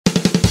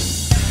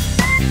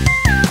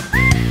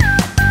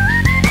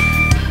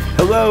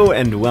Hello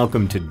and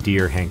welcome to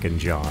Dear Hank and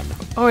John.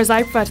 Or as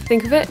I prefer to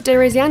think of it, Dear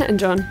Rosianna and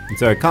John.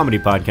 It's a comedy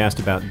podcast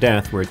about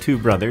death where two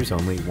brothers,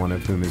 only one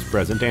of whom is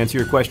present, answer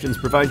your questions,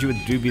 provide you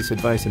with dubious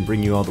advice, and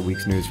bring you all the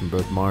week's news from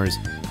both Mars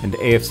and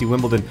AFC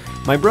Wimbledon.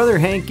 My brother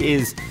Hank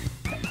is...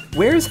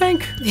 Where is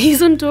Hank?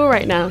 He's on tour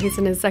right now. He's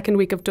in his second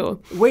week of tour.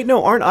 Wait,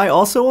 no, aren't I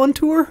also on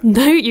tour?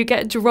 No, you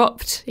get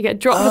dropped. You get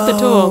dropped off the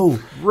tour.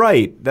 Oh,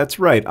 right. That's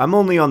right. I'm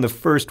only on the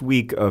first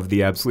week of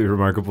the Absolutely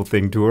Remarkable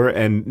Thing tour,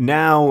 and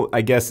now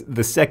I guess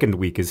the second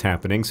week is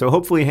happening. So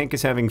hopefully Hank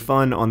is having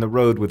fun on the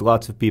road with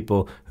lots of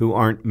people who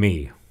aren't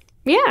me.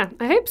 Yeah,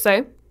 I hope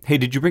so. Hey,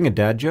 did you bring a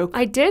dad joke?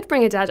 I did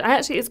bring a dad.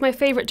 It's my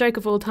favorite joke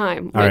of all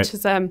time, All which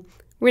is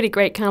really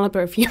great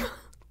caliber of humor.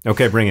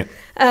 Okay, bring it.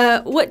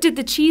 What did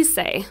the cheese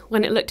say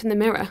when it looked in the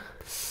mirror?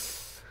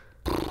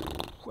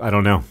 I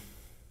don't know.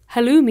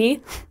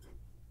 Halloumi.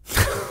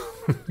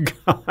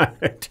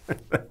 God.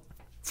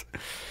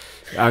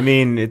 I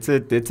mean, it's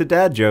a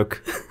dad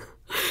joke.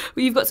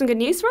 Well, you've got some good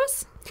news for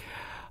us?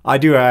 I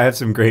do. I have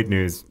some great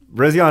news.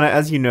 Rosianna,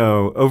 as you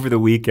know, over the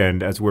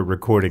weekend, as we're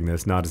recording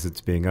this, not as it's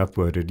being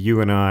uploaded,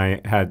 you and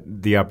I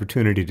had the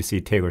opportunity to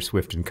see Taylor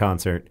Swift in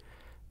concert.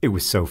 It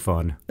was so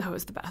fun. That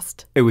was the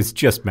best. It was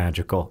just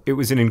magical. It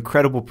was an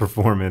incredible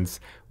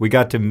performance. We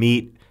got to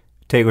meet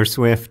Taylor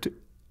Swift.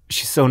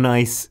 She's so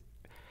nice.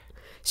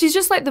 She's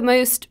just like the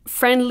most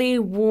friendly,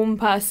 warm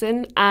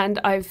person, and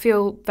I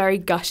feel very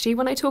gushy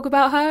when I talk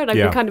about her. And I've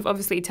been kind of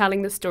obviously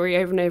telling this story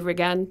over and over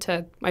again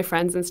to my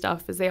friends and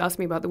stuff as they ask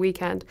me about the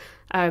weekend.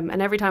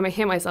 And every time I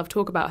hear myself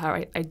talk about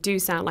her, I do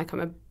sound like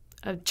I'm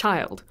a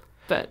child,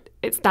 but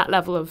it's that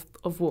level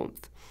of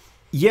warmth.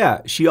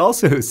 Yeah, she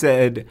also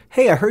said,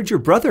 hey, I heard your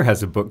brother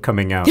has a book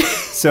coming out.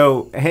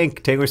 So,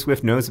 Hank, Taylor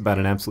Swift knows about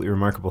An Absolutely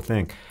Remarkable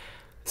Thing.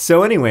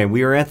 So anyway,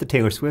 we were at the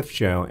Taylor Swift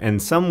show,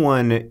 and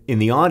someone in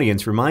the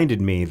audience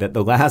reminded me that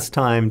the last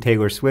time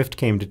Taylor Swift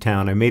came to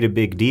town, I made a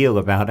big deal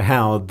about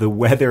how the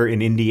weather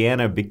in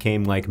Indiana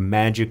became like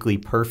magically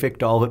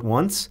perfect all at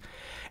once.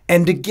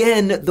 And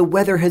again, the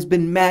weather has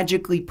been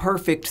magically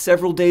perfect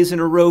several days in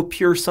a row,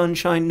 pure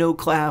sunshine, no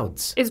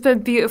clouds. It's been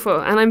beautiful,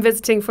 and I'm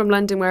visiting from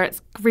London where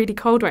it's really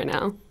cold right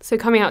now. So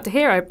coming out to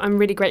here, I'm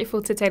really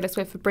grateful to Taylor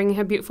Swift for bringing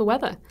her beautiful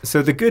weather.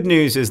 So the good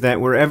news is that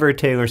wherever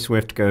Taylor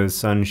Swift goes,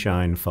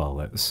 sunshine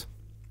follows.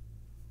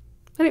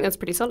 I think that's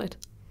pretty solid.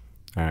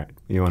 All right,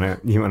 you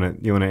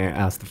wanna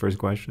ask the first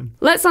question?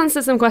 Let's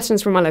answer some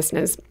questions from our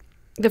listeners.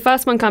 The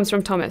first one comes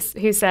from Thomas,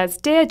 who says,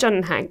 Dear John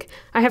and Hank,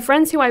 I have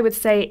friends who I would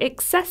say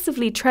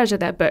excessively treasure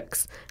their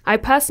books. I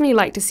personally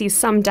like to see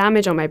some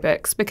damage on my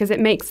books because it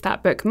makes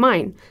that book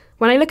mine.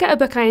 When I look at a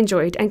book I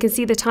enjoyed and can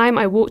see the time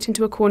I walked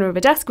into a corner of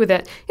a desk with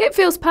it, it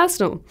feels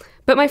personal.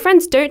 But my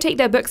friends don't take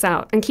their books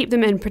out and keep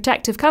them in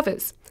protective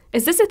covers.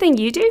 Is this a thing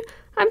you do?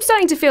 I'm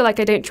starting to feel like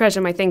I don't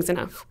treasure my things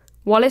enough.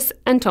 Wallace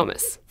and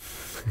Thomas.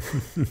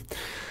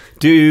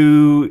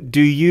 Do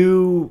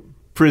you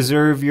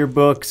preserve your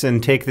books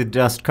and take the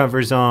dust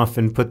covers off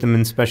and put them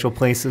in special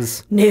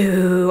places?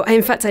 No.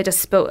 In fact, I just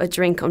spilt a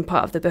drink on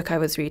part of the book I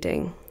was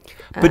reading.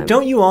 But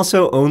don't you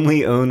also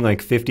only own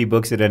like 50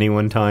 books at any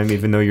one time,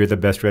 even though you're the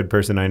best read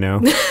person I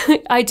know?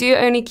 I do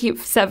only keep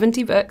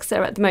 70 books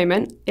there at the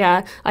moment.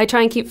 Yeah, I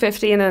try and keep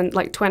 50 and then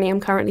like 20 I'm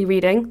currently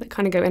reading that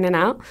kind of go in and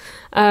out.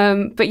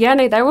 But yeah,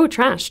 no, they're all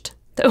trashed.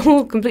 They're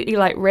all completely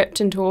like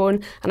ripped and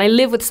torn. And I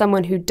live with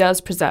someone who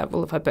does preserve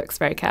all of her books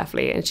very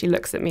carefully, and she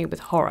looks at me with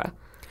horror.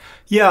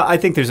 Yeah, I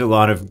think there's a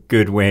lot of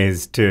good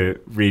ways to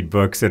read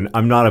books, and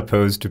I'm not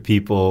opposed to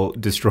people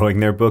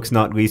destroying their books,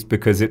 not least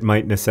because it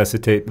might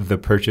necessitate the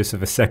purchase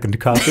of a second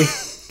copy.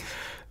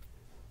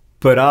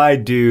 But I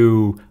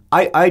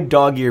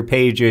dog-ear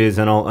pages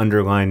and I'll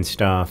underline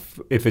stuff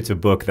if it's a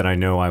book that I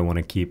know I want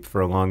to keep for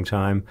a long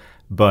time.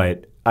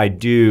 But I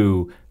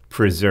do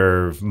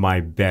preserve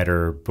my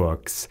better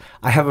books.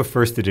 I have a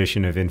first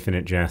edition of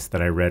Infinite Jest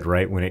that I read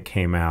right when it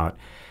came out.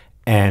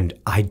 And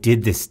I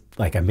did this,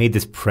 I made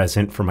this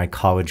present for my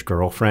college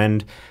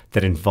girlfriend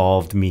that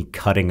involved me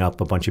cutting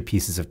up a bunch of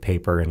pieces of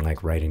paper and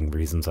writing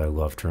reasons I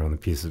loved her on the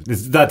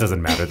pieces. That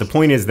doesn't matter. The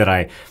point is that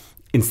I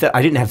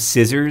didn't have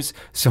scissors,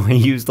 so I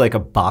used a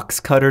box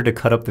cutter to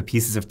cut up the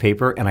pieces of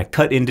paper, and I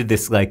cut into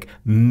this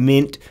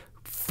mint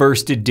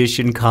first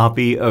edition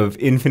copy of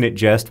Infinite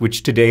Jest,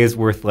 which today is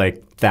worth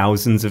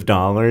thousands of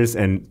dollars,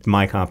 and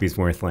my copy's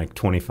worth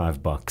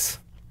 $25.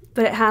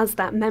 But it has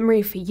that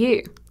memory for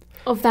you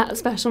of that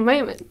special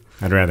moment.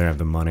 I'd rather have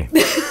the money.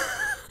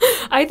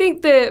 I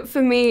think that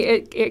for me,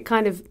 it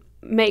kind of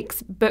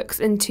makes books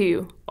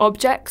into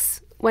objects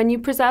when you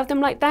preserve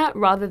them like that,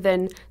 rather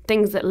than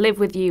things that live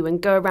with you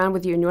and go around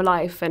with you in your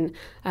life. And,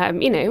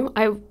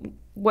 I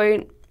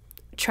won't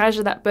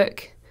treasure that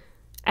book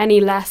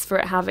any less for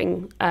it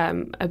having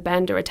a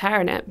bend or a tear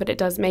in it, but it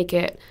does make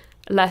it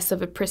less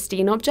of a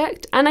pristine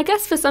object. And I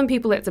guess for some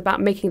people it's about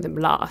making them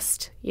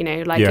last,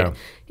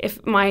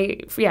 if my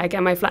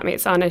flatmate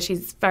Sana,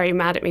 she's very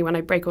mad at me when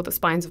I break all the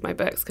spines of my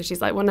books, because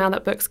she's like, well, now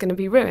that book's going to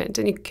be ruined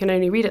and you can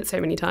only read it so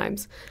many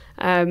times.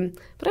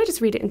 But I just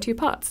read it in two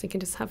parts. You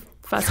can just have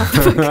first half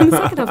the book and the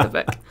second half of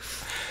the book.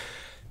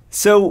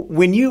 So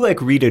when you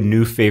like read a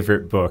new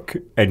favorite book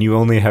and you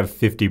only have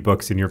 50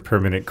 books in your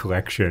permanent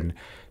collection,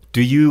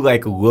 do you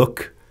like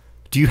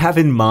do you have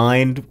in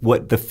mind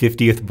what the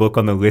 50th book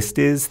on the list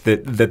is?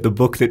 That the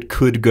book that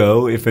could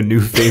go if a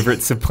new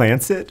favorite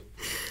supplants it?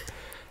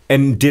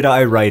 And did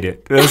I write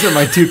it? Those are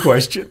my two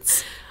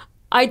questions.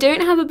 I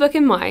don't have a book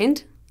in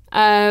mind.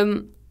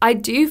 I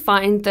do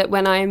find that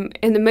when I'm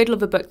in the middle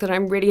of a book that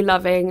I'm really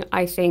loving,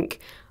 I think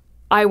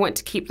I want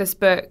to keep this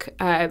book.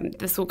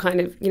 This will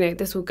kind of,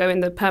 this will go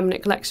in the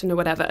permanent collection or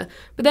whatever.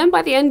 But then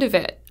by the end of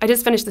it, I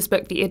just finished this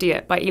book, The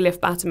Idiot by Elif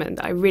Batuman,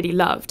 that I really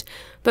loved.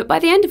 But by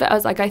the end of it, I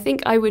was like, I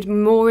think I would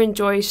more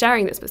enjoy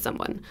sharing this with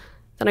someone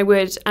than I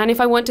would. And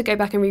if I want to go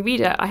back and reread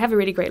it, I have a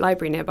really great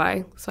library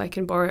nearby, so I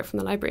can borrow it from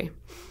the library.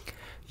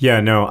 Yeah,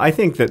 no, I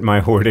think that my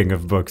hoarding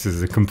of books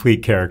is a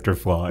complete character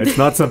flaw. It's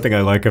not something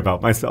I like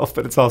about myself,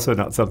 but it's also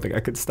not something I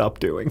could stop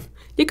doing.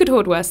 You could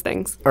hoard worse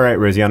things. All right,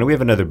 Rosianna, we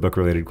have another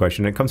book-related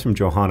question. It comes from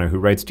Johanna, who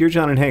writes, Dear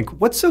John and Hank,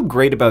 what's so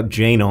great about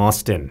Jane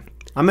Austen?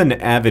 I'm an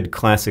avid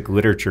classic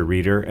literature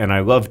reader, and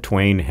I love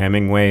Twain,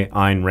 Hemingway,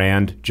 Ayn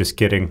Rand. Just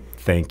kidding.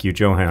 Thank you,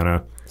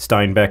 Johanna.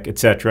 Steinbeck,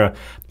 etc.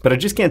 But I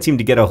just can't seem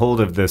to get a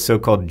hold of the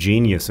so-called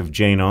genius of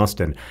Jane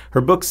Austen.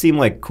 Her books seem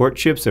like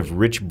courtships of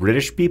rich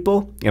British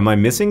people. Am I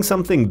missing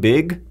something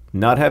big?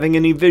 Not having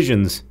any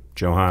visions.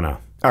 Johanna.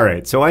 All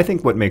right, so I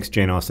think what makes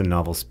Jane Austen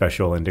novels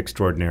special and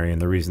extraordinary,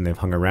 and the reason they've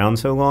hung around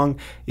so long,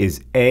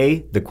 is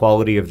A, the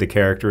quality of the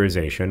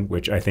characterization,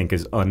 which I think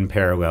is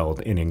unparalleled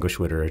in English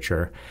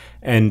literature,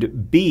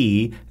 and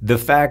B, the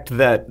fact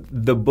that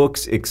the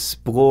books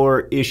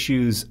explore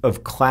issues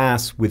of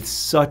class with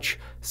such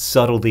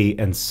subtlety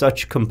and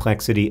such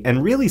complexity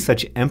and really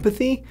such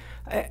empathy.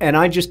 And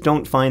I just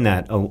don't find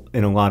that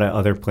in a lot of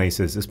other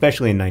places,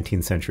 especially in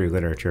 19th century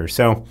literature.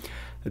 So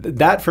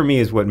that for me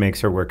is what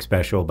makes her work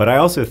special. But I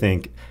also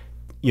think,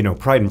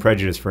 Pride and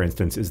Prejudice, for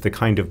instance, is the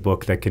kind of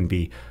book that can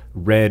be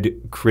read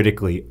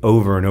critically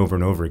over and over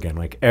and over again.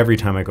 Like every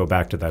time I go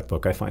back to that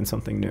book, I find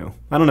something new.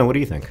 I don't know. What do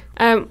you think?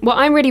 Well,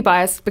 I'm really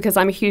biased because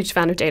I'm a huge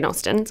fan of Jane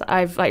Austen.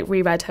 I've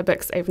reread her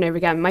books over and over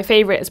again. My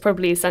favourite is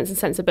probably Sense and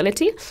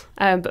Sensibility.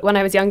 But when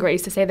I was younger, I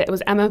used to say that it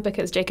was Emma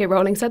because J.K.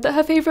 Rowling said that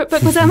her favourite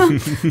book was Emma.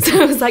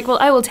 So I was like, well,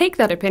 I will take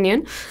that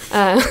opinion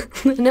and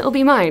it'll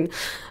be mine.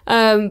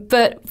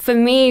 But for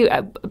me,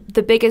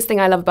 the biggest thing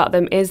I love about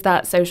them is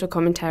that social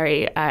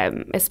commentary,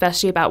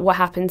 especially about what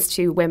happens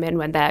to women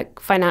when their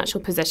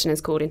financial position is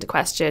called into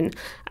question.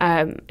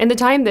 In the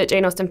time that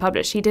Jane Austen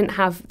published, she didn't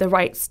have the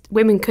rights.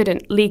 Women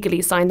couldn't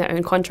legally sign their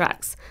own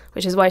contracts,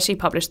 which is why she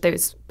published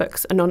those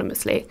books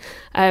anonymously.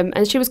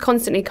 And she was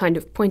constantly kind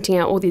of pointing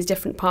out all these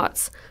different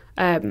parts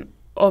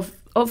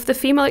of the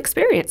female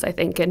experience, I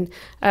think, and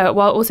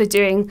while also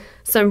doing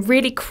some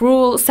really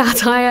cruel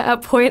satire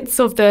at points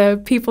of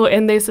the people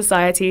in those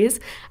societies.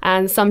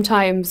 And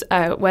sometimes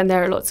when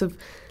there are lots of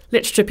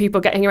literature people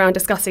getting around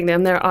discussing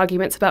them, there are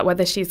arguments about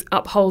whether she's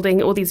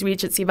upholding all these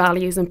Regency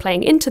values and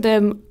playing into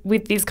them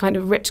with these kind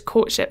of rich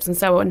courtships and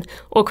so on,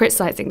 or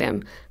criticising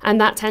them.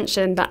 And that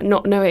tension, that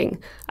not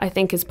knowing, I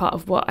think is part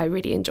of what I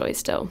really enjoy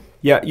still.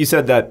 Yeah, you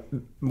said that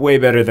way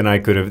better than I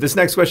could have. This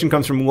next question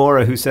comes from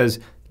Laura, who says,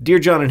 Dear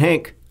John and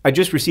Hank, I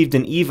just received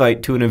an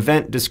evite to an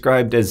event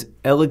described as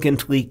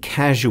elegantly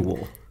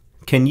casual.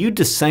 Can you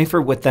decipher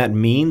what that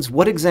means?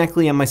 What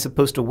exactly am I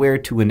supposed to wear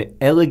to an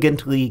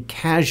elegantly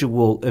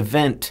casual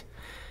event?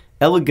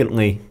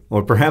 Elegantly,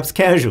 or perhaps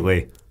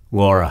casually,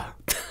 Laura.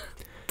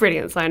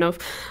 Brilliant sign-off.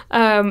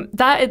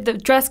 The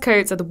dress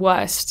codes are the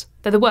worst.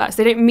 They're the worst.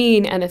 They don't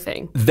mean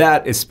anything.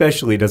 That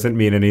especially doesn't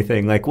mean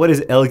anything. Like, what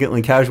is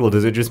elegantly casual?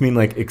 Does it just mean,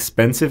 like,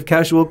 expensive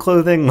casual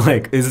clothing?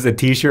 Like, this is a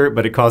T-shirt,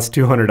 but it costs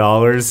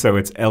 $200, so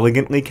it's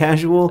elegantly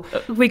casual?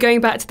 We're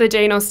going back to the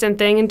Jane Austen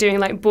thing and doing,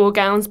 like, ball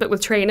gowns, but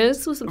with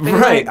trainers or something.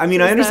 Right. I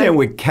mean, I understand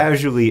what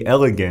casually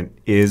elegant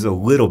is a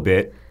little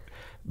bit,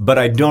 but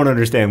I don't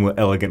understand what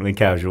elegantly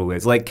casual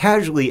is. Like,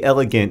 casually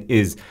elegant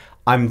is,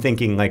 I'm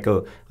thinking like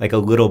a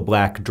little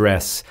black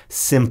dress,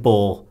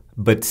 simple,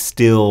 but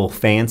still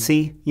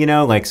fancy,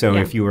 Like, so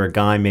If you were a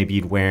guy, maybe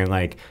you'd wear,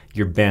 like,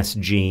 your best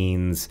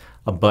jeans,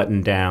 a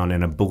button down,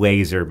 and a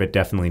blazer, but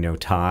definitely no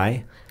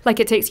tie. Like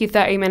it takes you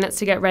 30 minutes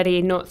to get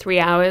ready, not 3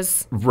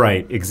 hours.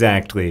 Right,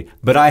 exactly.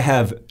 But I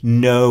have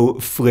no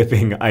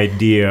flipping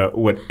idea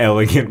what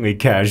elegantly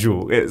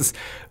casual is.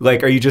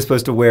 Like, are you just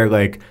supposed to wear,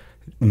 like,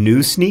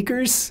 new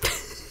sneakers?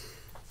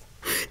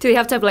 Do they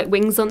have to have like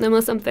wings on them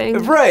or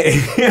something? Right.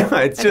 Yeah.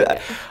 It's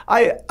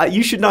just,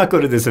 you should not go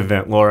to this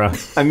event, Laura.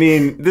 I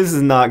mean, this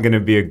is not going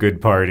to be a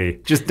good party.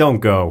 Just don't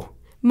go.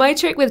 My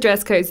trick with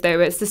dress codes, though,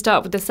 is to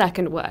start with the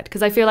second word,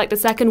 because I feel like the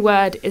second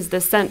word is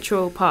the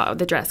central part of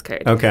the dress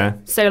code. Okay.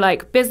 So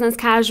like business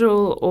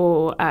casual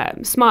or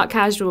smart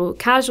casual.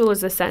 Casual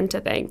is the center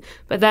thing.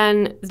 But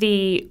then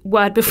the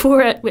word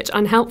before it, which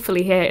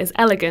unhelpfully here is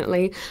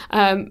elegantly,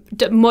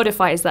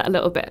 modifies that a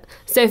little bit.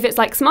 So if it's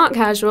like smart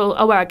casual,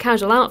 I'll wear a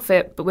casual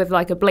outfit, but with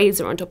like a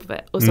blazer on top of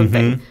it or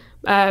something.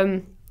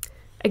 Mm-hmm.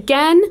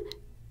 Again,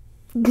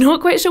 not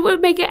quite sure what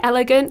would make it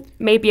elegant.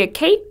 Maybe a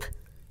cape.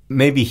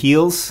 Maybe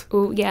heels?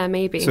 Oh, yeah,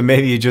 maybe. So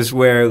maybe you just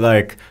wear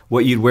like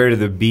what you'd wear to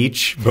the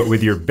beach, but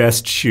with your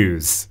best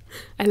shoes.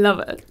 I love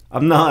it.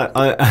 I'm not...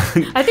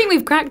 I think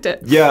we've cracked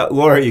it. Yeah,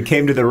 Laura, you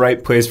came to the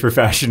right place for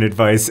fashion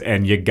advice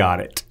and you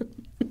got it.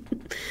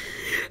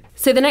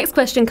 So the next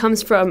question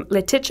comes from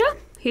Letitia,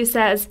 who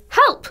says,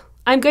 "Help!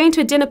 I'm going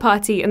to a dinner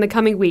party in the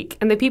coming week,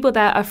 and the people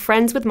there are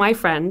friends with my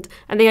friend,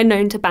 and they are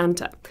known to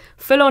banter.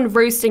 Full on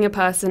roasting a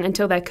person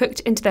until they're cooked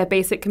into their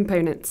basic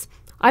components.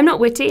 I'm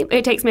not witty,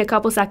 it takes me a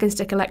couple seconds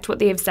to collect what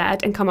they have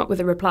said and come up with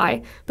a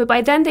reply, but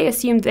by then they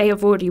assume they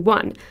have already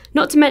won.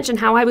 Not to mention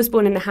how I was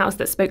born in a house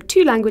that spoke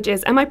 2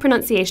 languages and my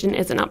pronunciation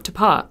isn't up to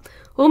par.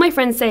 All my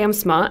friends say I'm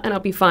smart and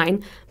I'll be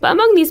fine, but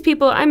among these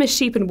people I'm a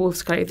sheep in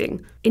wolf's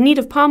clothing, in need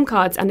of palm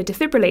cards and a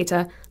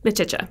defibrillator,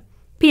 Letitia.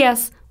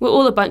 P.S. We're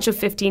all a bunch of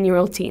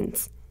 15-year-old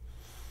teens."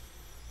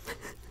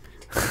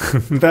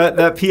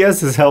 That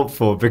PS is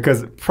helpful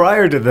because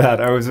prior to that,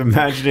 I was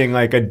imagining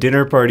like a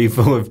dinner party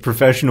full of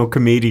professional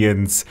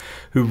comedians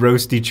who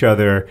roast each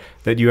other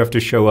that you have to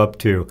show up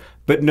to.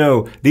 But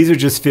no, these are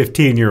just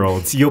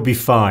 15-year-olds. You'll be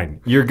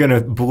fine. You're going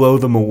to blow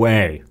them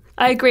away.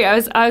 I agree. I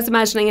was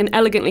imagining an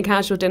elegantly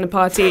casual dinner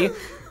party,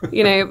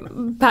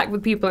 packed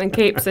with people in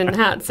capes and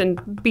hats and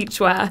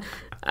beachwear.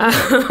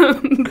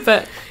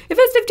 But if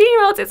it's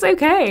 15-year-olds, it's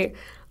okay.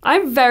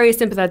 I'm very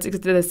sympathetic to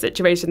this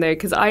situation though,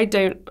 because I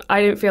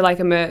don't feel like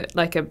I'm a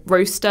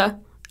roaster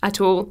at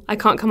all. I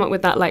can't come up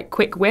with that like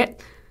quick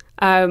wit.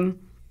 And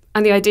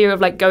the idea of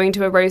like going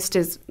to a roast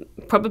is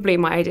probably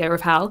my idea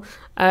of hell.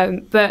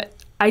 But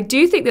I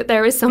do think that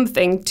there is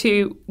something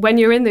to, when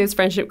you're in those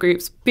friendship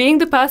groups, being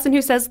the person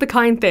who says the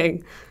kind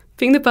thing,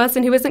 being the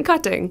person who isn't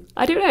cutting.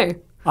 I don't know.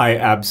 I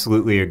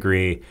absolutely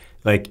agree.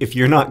 Like, if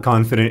you're not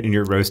confident in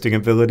your roasting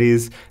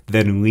abilities,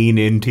 then lean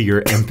into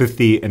your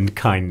empathy and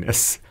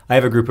kindness. I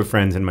have a group of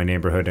friends in my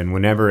neighborhood, and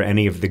whenever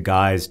any of the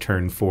guys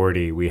turn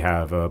 40, we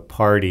have a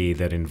party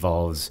that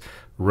involves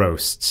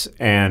roasts.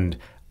 And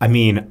I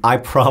mean, I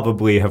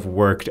probably have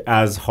worked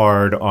as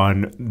hard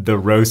on the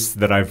roasts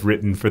that I've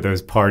written for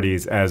those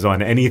parties as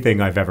on anything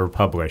I've ever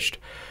published.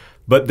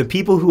 But the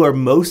people who are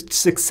most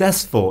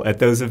successful at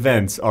those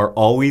events are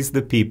always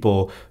the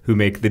people who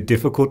make the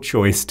difficult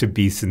choice to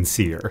be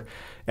sincere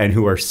and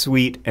who are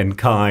sweet and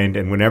kind.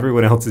 And when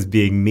everyone else is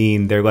being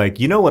mean, they're like,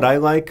 you know what I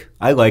like?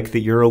 I like that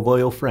you're a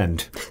loyal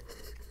friend.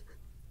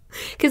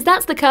 Because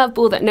that's the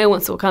curveball that no one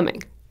saw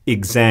coming.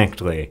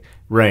 Exactly.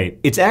 Right.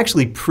 It's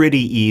actually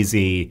pretty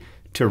easy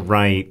to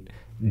write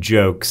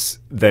jokes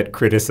that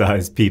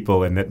criticize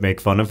people and that make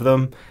fun of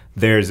them.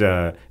 There's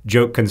a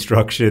joke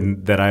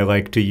construction that I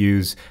like to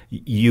use.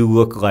 You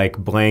look like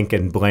blank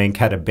and blank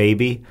had a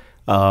baby.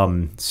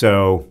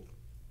 So,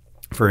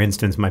 for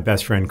instance, my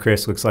best friend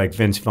Chris looks like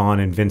Vince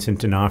Vaughn and Vincent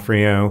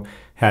D'Onofrio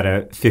had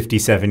a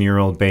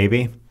 57-year-old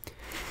baby.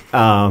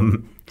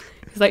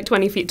 He's like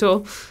 20 feet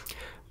tall.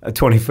 A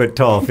 20-foot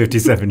tall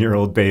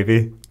 57-year-old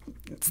baby.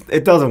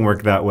 It doesn't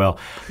work that well.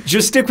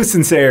 Just stick with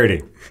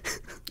sincerity.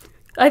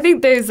 I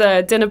think those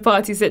dinner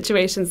party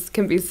situations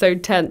can be so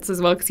tense as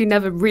well because you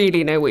never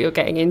really know what you're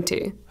getting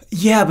into.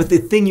 Yeah, but the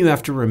thing you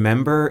have to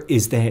remember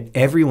is that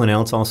everyone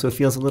else also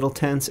feels a little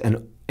tense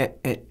and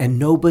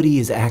nobody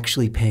is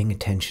actually paying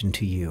attention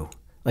to you.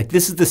 Like,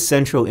 this is the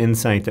central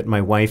insight that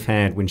my wife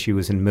had when she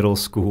was in middle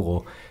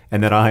school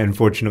and that I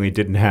unfortunately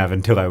didn't have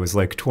until I was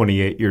like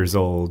 28 years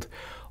old.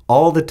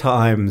 All the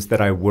times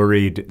that I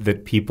worried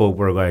that people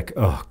were like,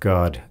 oh,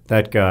 God,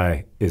 that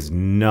guy is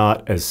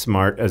not as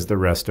smart as the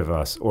rest of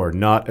us or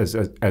not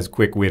as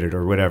quick-witted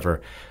or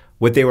whatever.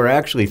 What they were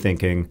actually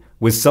thinking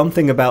was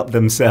something about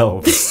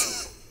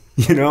themselves.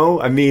 You know,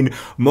 I mean,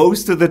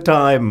 most of the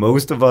time,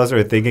 most of us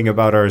are thinking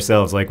about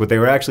ourselves. Like, what they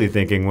were actually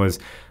thinking was,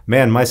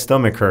 man, my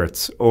stomach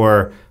hurts.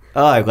 Or,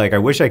 I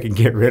wish I could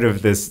get rid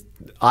of this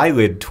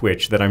eyelid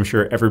twitch that I'm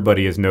sure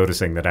everybody is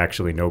noticing that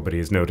actually nobody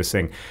is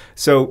noticing.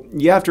 So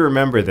you have to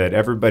remember that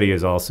everybody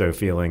is also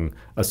feeling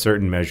a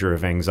certain measure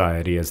of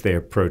anxiety as they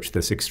approach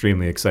this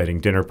extremely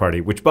exciting dinner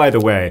party, which, by the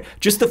way,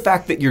 just the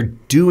fact that you're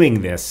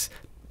doing this,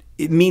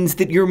 it means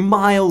that you're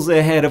miles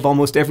ahead of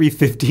almost every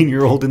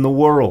 15-year-old in the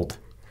world.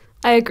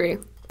 I agree.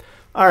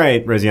 All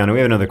right, Rosianna, we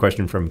have another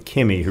question from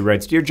Kimmy, who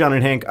writes, Dear John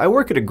and Hank, I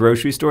work at a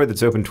grocery store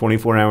that's open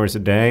 24 hours a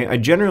day. I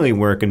generally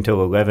work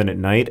until 11 at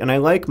night, and I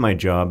like my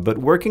job, but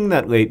working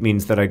that late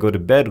means that I go to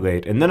bed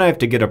late, and then I have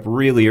to get up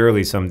really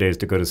early some days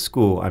to go to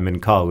school. I'm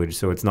in college,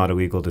 so it's not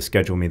illegal to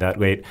schedule me that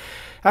late.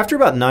 After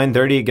about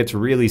 9:30, it gets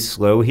really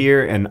slow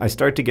here, and I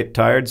start to get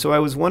tired, so I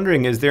was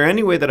wondering, is there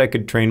any way that I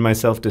could train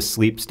myself to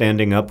sleep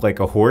standing up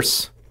like a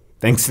horse?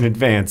 Thanks in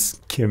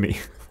advance, Kimmy.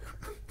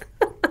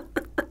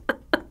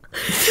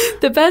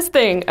 The best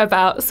thing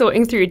about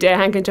sorting through Dear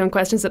Hank and John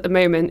questions at the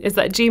moment is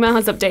that Gmail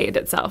has updated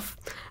itself.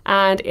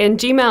 And in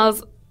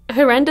Gmail's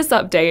horrendous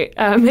update,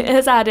 it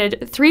has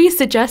added 3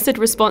 suggested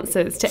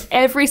responses to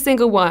every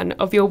single one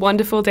of your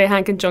wonderful Dear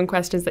Hank and John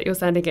questions that you're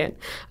sending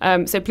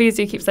in. So please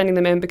do keep sending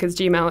them in because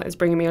Gmail is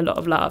bringing me a lot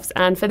of laughs.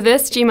 And for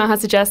this, Gmail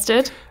has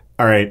suggested...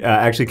 All right.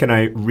 Actually, can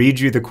I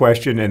read you the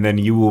question and then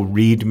you will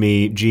read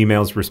me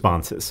Gmail's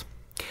responses?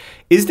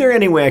 Is there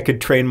any way I could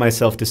train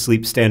myself to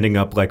sleep standing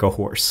up like a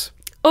horse?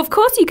 Of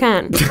course you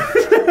can.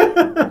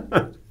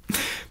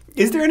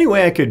 Is there any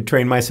way I could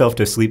train myself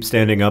to sleep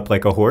standing up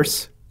like a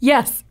horse?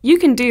 Yes, you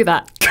can do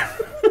that.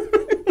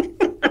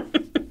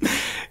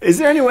 Is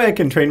there any way I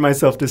can train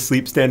myself to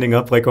sleep standing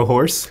up like a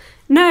horse?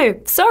 No,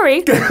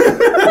 sorry.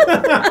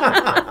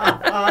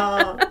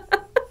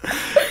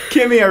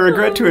 Kimmy, I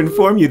regret to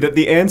inform you that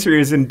the answer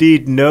is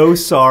indeed no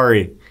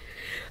sorry.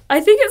 I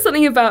think it's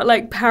something about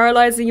like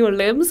paralyzing your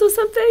limbs or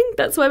something.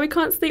 That's why we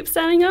can't sleep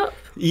standing up.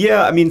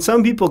 Yeah, I mean,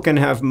 some people can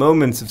have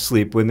moments of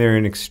sleep when they're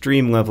in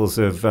extreme levels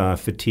of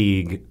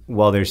fatigue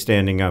while they're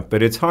standing up,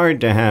 but it's hard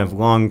to have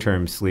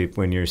long-term sleep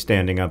when you're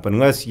standing up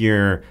unless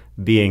you're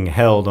being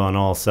held on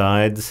all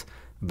sides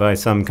by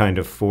some kind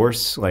of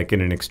force, like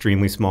in an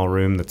extremely small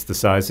room that's the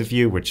size of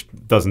you, which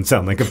doesn't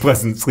sound like a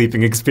pleasant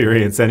sleeping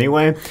experience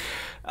anyway.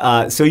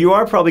 So you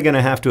are probably going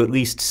to have to at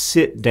least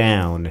sit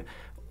down.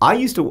 I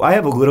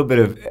have a little bit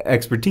of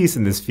expertise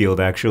in this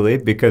field, actually,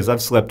 because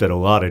I've slept at a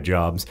lot of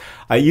jobs.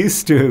 I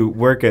used to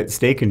work at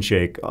Steak and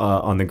Shake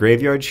on the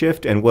graveyard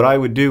shift, and what I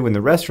would do when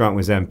the restaurant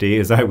was empty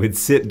is I would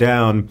sit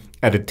down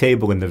at a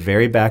table in the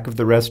very back of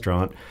the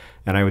restaurant,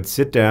 and I would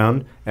sit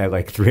down at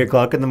like 3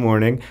 o'clock in the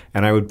morning,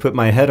 and I would put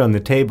my head on the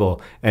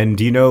table. And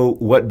do you know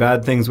what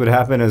bad things would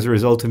happen as a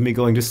result of me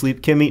going to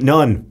sleep, Kimmy?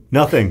 None.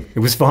 Nothing. It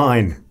was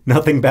fine.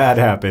 Nothing bad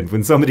happened.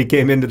 When somebody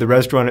came into the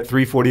restaurant at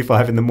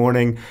 3:45 in the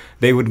morning,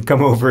 they would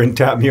come over and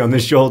tap me on the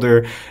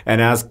shoulder and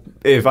ask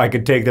if I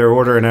could take their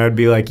order, and I would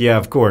be like, yeah,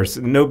 of course.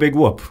 No big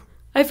whoop.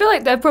 I feel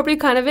like they're probably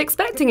kind of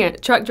expecting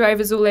it. Truck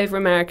drivers all over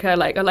America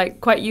are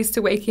quite used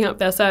to waking up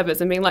their servers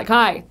and being like,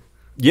 hi.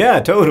 Yeah,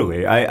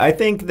 totally. I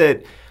think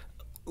that,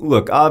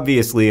 look,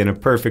 obviously in a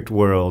perfect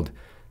world,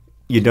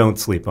 you don't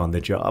sleep on the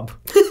job.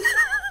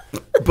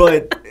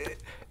 But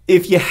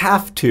if you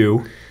have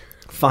to,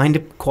 find a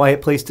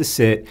quiet place to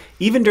sit.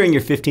 Even during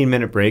your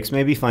 15-minute breaks,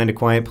 maybe find a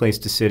quiet place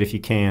to sit if you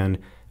can,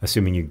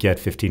 assuming you get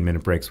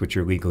 15-minute breaks, which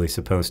you're legally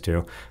supposed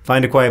to.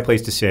 Find a quiet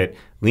place to sit,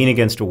 lean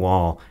against a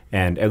wall,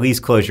 and at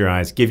least close your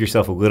eyes. Give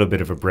yourself a little bit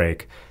of a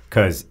break,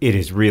 because it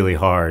is really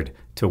hard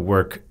to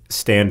work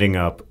standing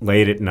up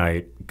late at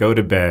night, go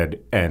to bed,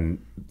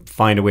 and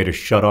find a way to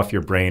shut off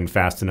your brain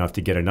fast enough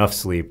to get enough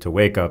sleep, to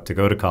wake up, to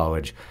go to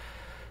college.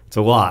 It's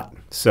a lot.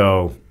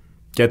 So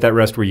get that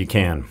rest where you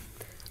can.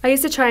 I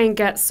used to try and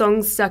get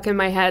songs stuck in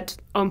my head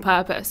on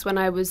purpose when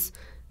I was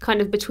kind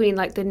of between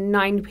like the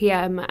 9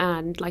 p.m.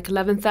 and like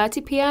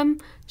 11:30 p.m.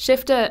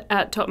 shift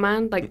at Top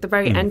Man, like the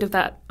very end of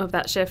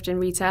that shift in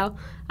retail.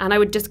 And I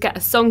would just get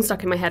a song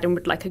stuck in my head and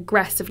would like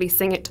aggressively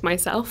sing it to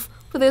myself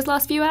for those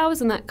last few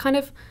hours, and that kind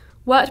of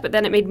worked, but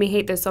then it made me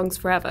hate those songs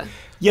forever.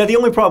 Yeah, the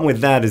only problem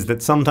with that is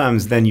that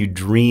sometimes then you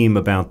dream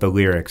about the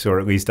lyrics, or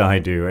at least I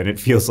do, and it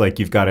feels like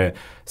you've got a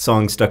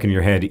song stuck in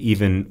your head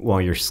even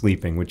while you're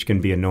sleeping, which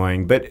can be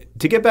annoying. But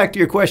to get back to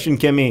your question,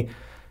 Kimmy,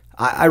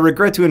 I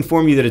regret to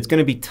inform you that it's going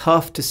to be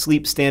tough to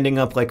sleep standing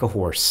up like a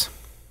horse.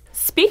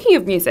 Speaking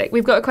of music,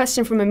 we've got a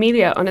question from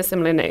Amelia on a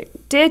similar note.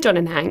 Dear John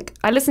and Hank,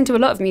 I listen to a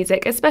lot of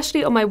music,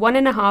 especially on my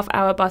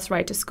 1.5-hour bus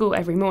ride to school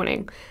every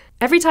morning.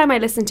 Every time I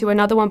listen to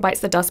Another One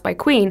Bites the Dust by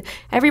Queen,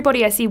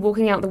 everybody I see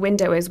walking out the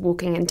window is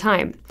walking in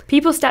time.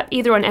 People step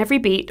either on every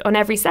beat, on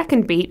every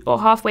second beat,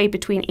 or halfway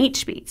between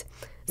each beat.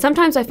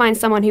 Sometimes I find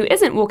someone who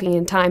isn't walking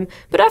in time,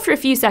 but after a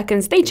few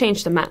seconds, they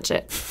change to match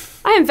it.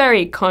 I am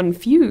very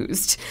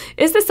confused.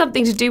 Is this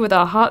something to do with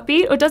our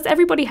heartbeat, or does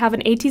everybody have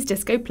an 80s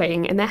disco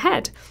playing in their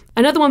head?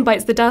 Another one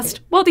bites the dust,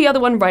 while the other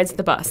one rides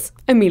the bus.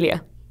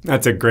 Amelia.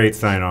 That's a great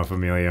sign-off,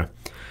 Amelia.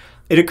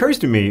 It occurs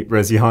to me,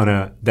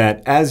 Rosianna,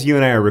 that as you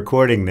and I are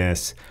recording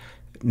this,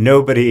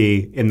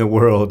 nobody in the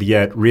world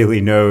yet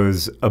really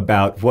knows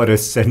about what a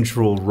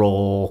central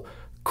role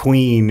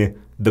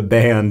Queen, the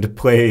band,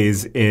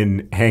 plays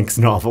in Hank's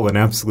novel, An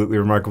Absolutely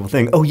Remarkable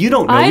Thing. Oh, you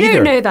don't know either. I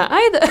don't know that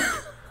either.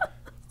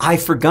 I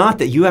forgot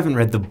that you haven't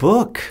read the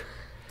book.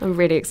 I'm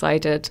really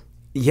excited.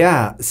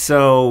 Yeah,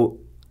 so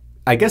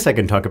I guess I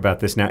can talk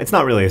about this now. It's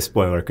not really a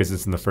spoiler because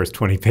it's in the first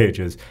 20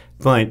 pages,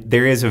 but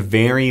there is a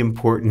very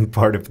important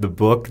part of the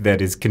book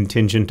that is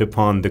contingent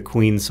upon the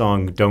Queen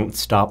song Don't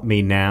Stop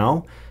Me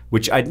Now,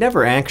 which I'd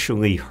never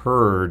actually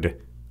heard.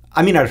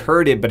 I mean, I'd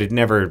heard it, but it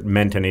never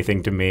meant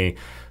anything to me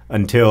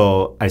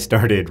until I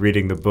started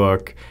reading the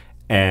book,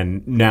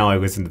 and now I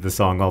listen to the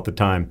song all the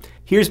time.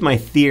 Here's my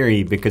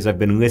theory, because I've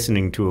been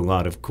listening to a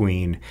lot of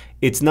Queen.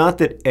 It's not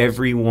that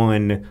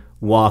everyone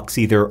walks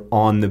either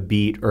on the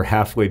beat or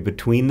halfway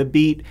between the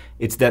beat.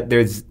 It's that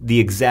there's the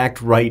exact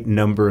right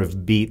number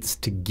of beats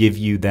to give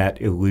you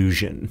that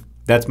illusion.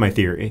 That's my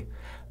theory.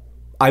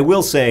 I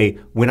will say,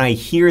 when I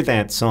hear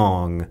that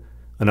song,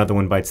 Another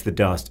One Bites the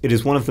Dust, it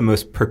is one of the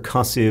most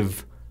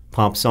percussive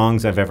pop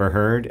songs I've ever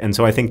heard. And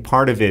so I think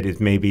part of it is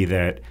maybe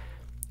that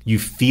you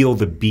feel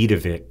the beat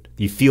of it.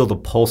 You feel the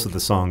pulse of the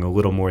song a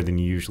little more than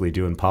you usually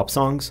do in pop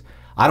songs.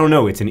 I don't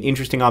know. It's an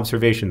interesting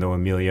observation, though,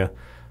 Amelia.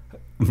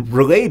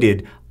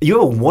 Related, you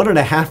have a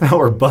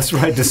 1.5-hour bus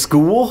ride to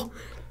school?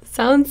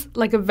 Sounds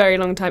like a very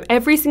long time.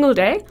 Every single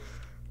day?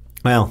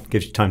 Well,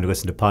 gives you time to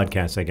listen to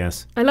podcasts, I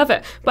guess. I love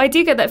it. But I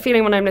do get that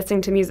feeling when I'm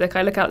listening to music.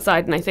 I look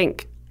outside and I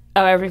think,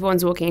 oh,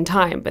 everyone's walking in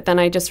time. But then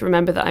I just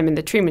remember that I'm in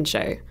the Truman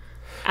Show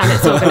and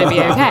it's all going to be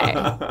okay.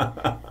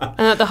 And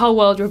that the whole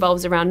world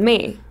revolves around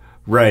me.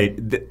 Right.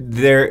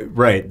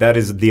 Right. That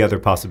is the other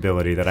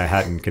possibility that I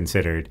hadn't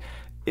considered.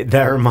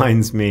 That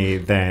reminds me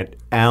that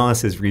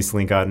Alice has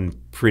recently gotten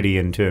pretty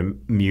into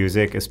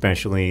music,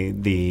 especially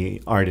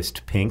the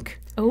artist Pink.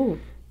 Oh.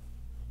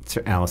 It's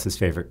Alice's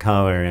favorite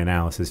color and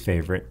Alice's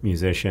favorite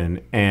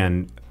musician.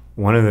 And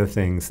one of the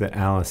things that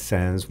Alice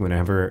says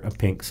whenever a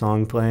Pink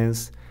song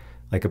plays,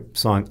 like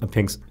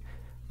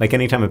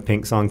anytime a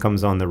Pink song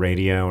comes on the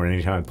radio or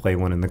anytime I play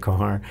one in the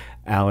car,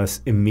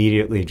 Alice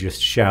immediately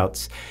just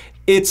shouts,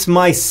 "It's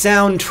my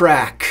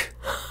soundtrack!"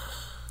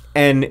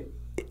 And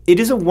it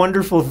is a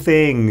wonderful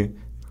thing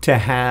to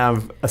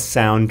have a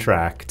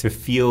soundtrack, to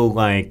feel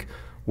like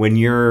when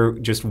you're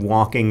just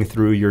walking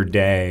through your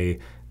day,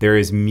 there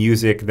is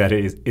music that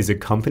is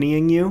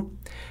accompanying you.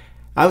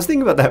 I was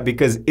thinking about that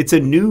because it's a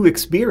new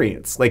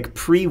experience. Like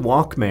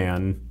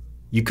pre-Walkman,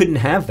 you couldn't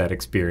have that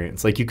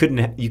experience. Like you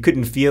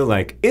couldn't feel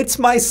like it's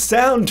my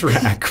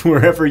soundtrack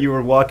wherever you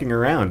were walking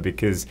around,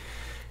 because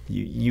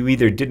you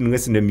either didn't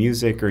listen to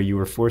music or you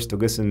were forced to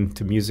listen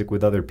to music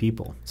with other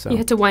people. So you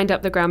had to wind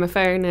up the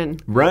gramophone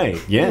and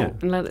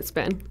and let it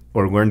spin,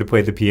 or learn to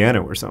play the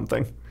piano or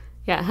something.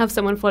 Yeah, have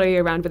someone follow you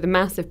around with a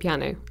massive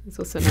piano. It's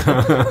also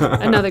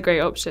another great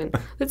option.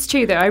 That's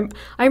true, though.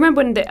 I remember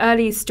one of the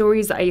early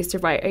stories that I used to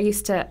write, I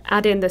used to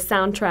add in the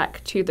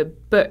soundtrack to the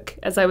book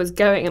as I was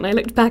going, and I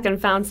looked back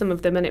and found some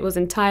of them, and it was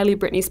entirely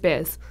Britney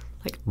Spears.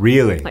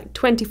 Really? Like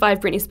 25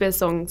 Britney Spears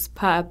songs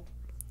per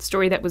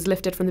story that was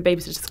lifted from the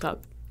Babysitters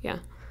Club. Yeah.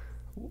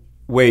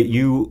 Wait,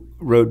 you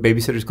wrote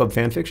Babysitters Club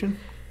fan fiction?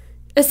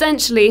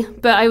 Essentially,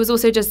 but I was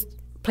also just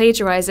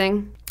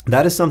plagiarizing.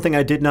 That is something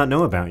I did not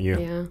know about you.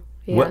 Yeah.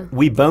 Yeah.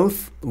 We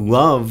both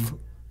love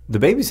the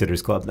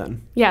Babysitters Club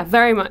then. Yeah,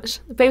 very much.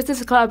 The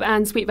Babysitters Club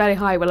and Sweet Valley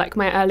High were like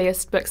my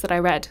earliest books that I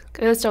read.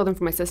 I stole them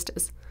from my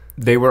sisters.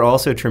 They were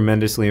also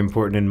tremendously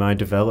important in my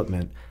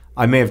development.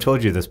 I may have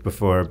told you this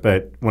before,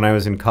 but when I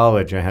was in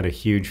college, I had a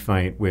huge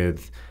fight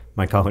with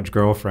my college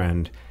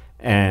girlfriend,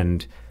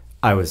 and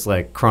I was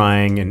like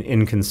crying and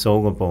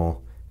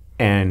inconsolable,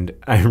 and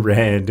I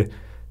read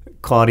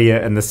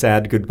Claudia and the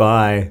Sad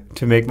Goodbye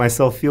to make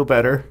myself feel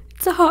better.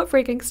 It's a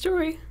heartbreaking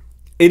story.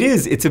 It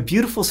is. It's a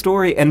beautiful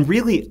story. And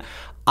really,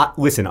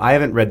 listen, I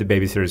haven't read the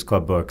Babysitters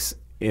Club books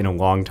in a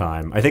long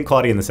time. I think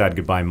Claudia and the Sad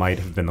Goodbye might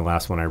have been the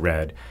last one I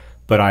read.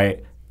 But I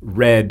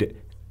read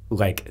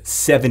like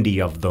 70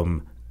 of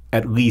them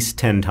at least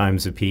 10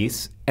 times a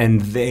piece.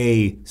 And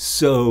they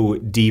so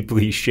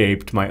deeply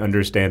shaped my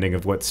understanding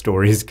of what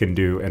stories can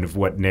do and of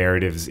what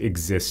narratives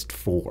exist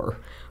for.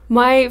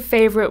 My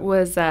favorite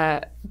was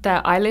the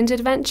island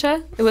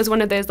adventure. It was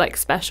one of those like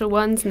special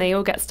ones, and they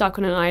all get stuck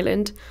on an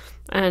island.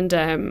 And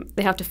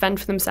they have to fend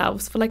for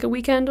themselves for like a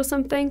weekend or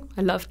something.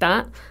 I loved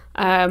that.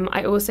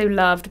 I also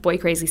loved Boy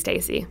Crazy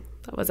Stacy.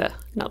 That was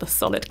another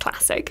solid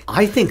classic.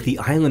 I think the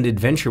Island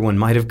Adventure one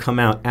might have come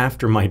out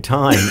after my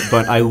time,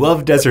 but I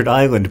love Desert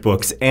Island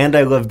books and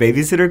I love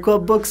Babysitter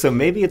Club books, so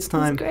maybe it's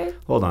time. That's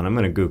great. Hold on, I'm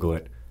going to Google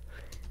it.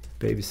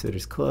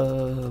 Babysitters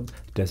Club,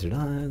 Desert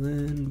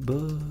Island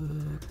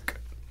book.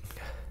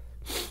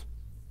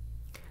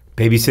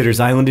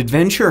 Babysitter's Island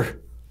Adventure.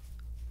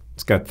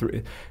 It's got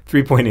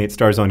 3.8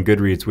 stars on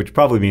Goodreads, which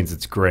probably means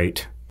it's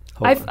great.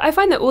 I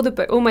find that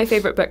all my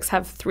favorite books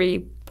have 3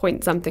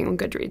 point something on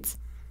Goodreads.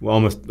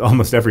 Well,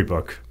 almost every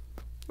book.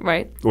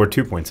 Right. Or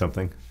 2 point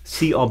something.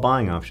 See all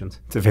buying options.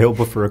 It's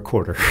available for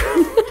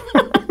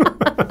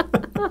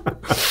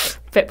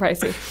 $0.25. Bit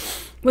pricey.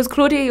 Was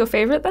Claudia your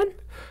favorite then?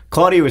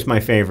 Claudia was my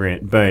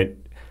favorite, but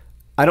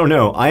I don't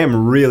know. I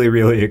am really,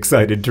 really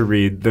excited to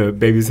read the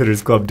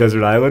Babysitters Club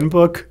Desert Island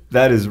book.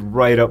 That is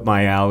right up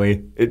my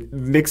alley. It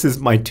mixes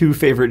my 2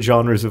 favorite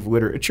genres of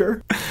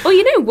literature. Well,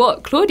 you know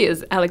what?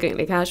 Claudia's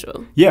elegantly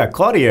casual. Yeah,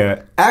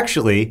 Claudia,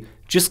 actually,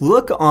 just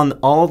look on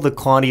all the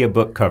Claudia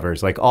book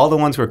covers, like all the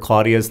ones where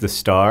Claudia's the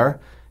star,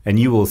 and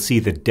you will see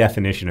the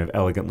definition of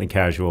elegantly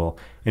casual.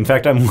 In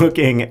fact, I'm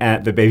looking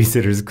at the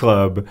Babysitters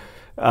Club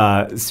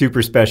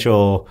super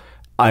special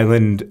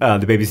Island,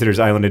 the Babysitter's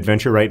Island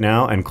Adventure right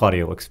now, and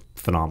Claudia looks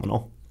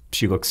phenomenal.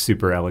 She looks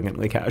super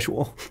elegantly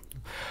casual.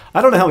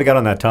 I don't know how we got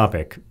on that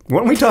topic.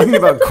 Weren't we talking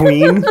about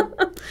Queen?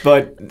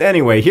 But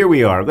anyway, here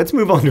we are. Let's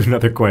move on to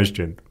another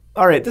question.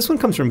 All right, this one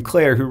comes from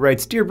Claire, who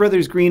writes, Dear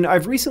Brothers Green,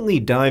 I've recently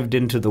dived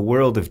into the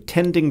world of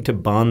tending to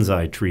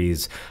bonsai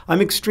trees. I'm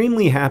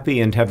extremely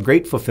happy and have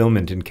great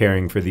fulfillment in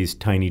caring for these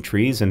tiny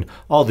trees and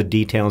all the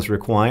details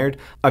required.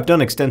 I've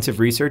done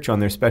extensive research on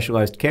their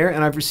specialized care,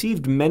 and I've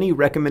received many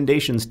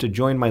recommendations to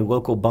join my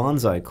local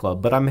bonsai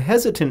club, but I'm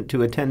hesitant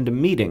to attend a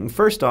meeting.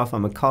 First off,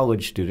 I'm a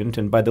college student,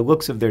 and by the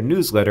looks of their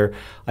newsletter,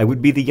 I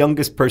would be the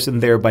youngest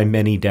person there by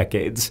many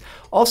decades.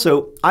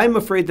 Also, I'm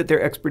afraid that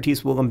their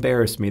expertise will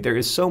embarrass me. There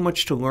is so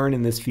much to learn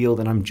in this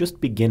field, and I'm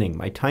just beginning.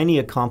 My tiny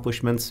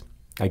accomplishments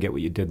I get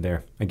what you did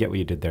there. I get what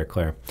you did there,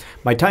 Claire.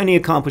 My tiny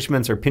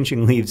accomplishments are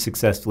pinching leaves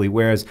successfully,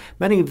 whereas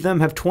many of them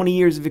have 20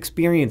 years of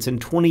experience and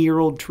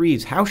 20-year-old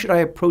trees. How should I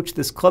approach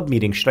this club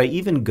meeting? Should I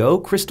even go?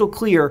 Crystal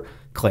clear,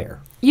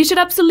 Claire. You should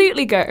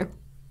absolutely go.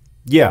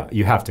 Yeah,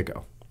 you have to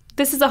go.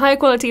 This is a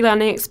high-quality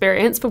learning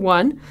experience, for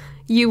one.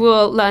 You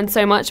will learn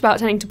so much about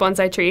tending to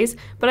bonsai trees,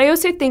 but I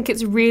also think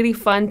it's really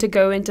fun to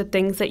go into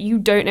things that you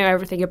don't know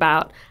everything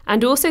about,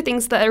 and also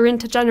things that are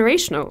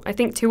intergenerational. I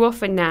think too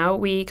often now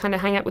we kind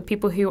of hang out with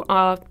people who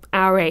are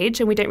our age,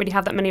 and we don't really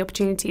have that many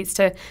opportunities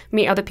to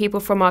meet other people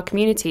from our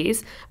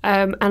communities,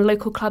 and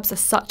local clubs are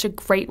such a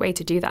great way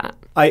to do that.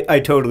 I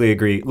totally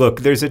agree. Look,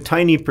 there's a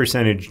tiny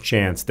percentage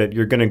chance that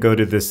you're going to go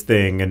to this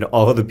thing and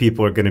all of the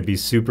people are going to be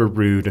super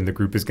rude and the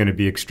group is going to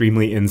be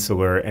extremely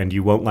insular and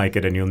you won't like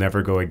it and you'll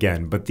never go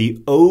again. But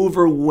the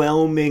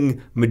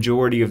overwhelming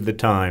majority of the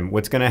time,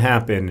 what's going to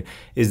happen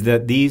is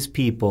that these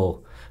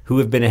people who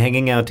have been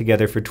hanging out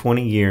together for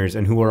 20 years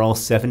and who are all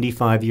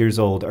 75 years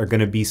old are going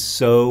to be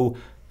so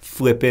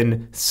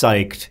flippin'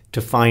 psyched to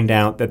find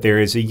out that there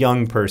is a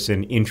young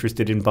person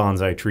interested in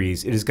bonsai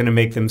trees. It is going to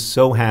make them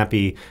so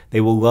happy.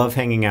 They will love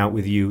hanging out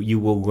with you. You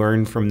will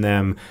learn from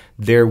them.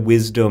 Their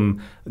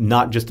wisdom,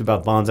 not just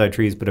about bonsai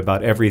trees, but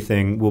about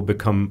everything, will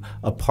become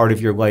a part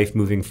of your life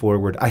moving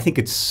forward. I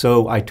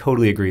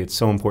totally agree. It's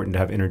so important to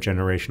have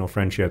intergenerational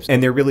friendships.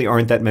 And there really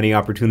aren't that many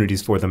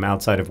opportunities for them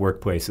outside of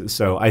workplaces.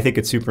 So I think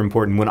it's super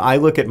important. When I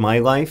look at my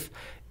life,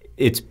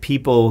 it's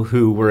people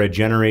who were a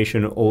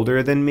generation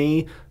older than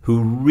me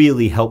who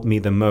really helped me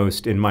the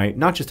most in my,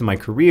 not just in my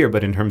career,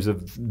 but in terms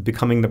of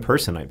becoming the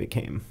person I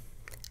became.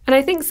 And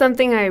I think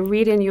something I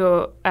read in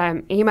your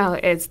email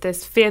is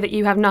this fear that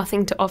you have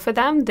nothing to offer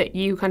them, that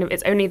you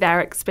it's only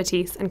their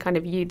expertise and kind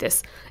of you,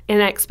 this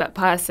inexpert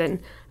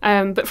person.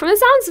 But from the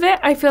sounds of it,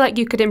 I feel like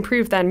you could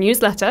improve their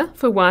newsletter,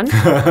 for one.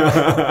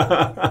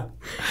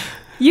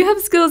 You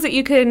have skills that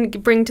you can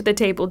bring to the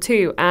table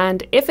too.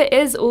 And if it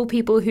is all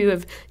people who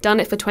have done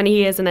it for 20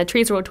 years and their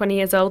trees are all 20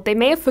 years old, they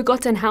may have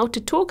forgotten how to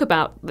talk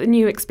about the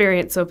new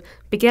experience of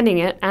beginning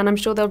it. And I'm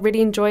sure they'll really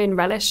enjoy and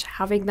relish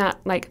having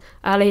that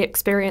early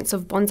experience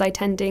of bonsai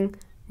tending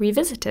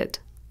revisited.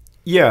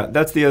 Yeah,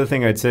 that's the other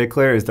thing I'd say,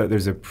 Claire, is that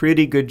there's a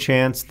pretty good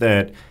chance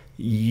that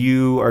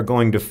you are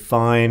going to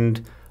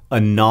find a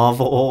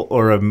novel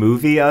or a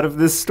movie out of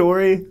this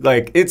story.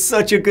 It's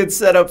such a good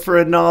setup for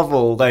a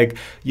novel.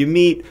 You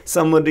meet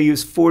someone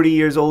who's 40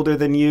 years older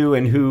than you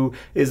and who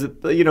is,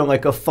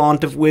 a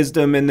font of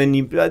wisdom, and then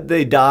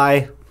they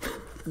die,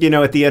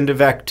 at the end of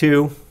Act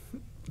 2.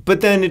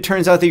 But then it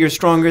turns out that you're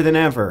stronger than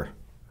ever.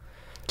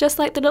 Just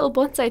like the little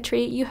bonsai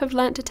tree you have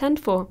learnt to tend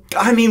for.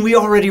 I mean, we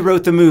already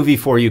wrote the movie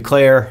for you,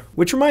 Claire.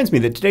 Which reminds me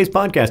that today's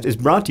podcast is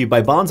brought to you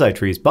by bonsai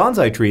trees.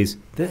 Bonsai trees,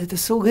 they're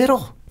so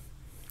little.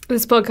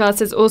 This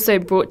podcast is also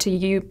brought to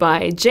you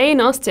by Jane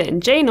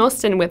Austen. Jane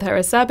Austen, with her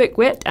acerbic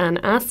wit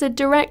and acid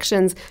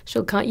directions,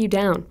 she'll cut you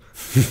down.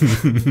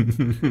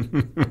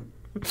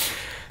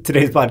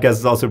 Today's podcast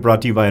is also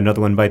brought to you by Another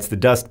One Bites the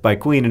Dust by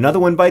Queen. Another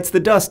One Bites the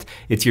Dust.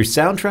 It's your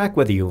soundtrack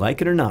whether you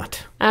like it or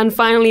not. And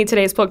finally,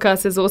 today's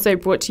podcast is also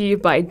brought to you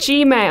by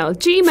Gmail.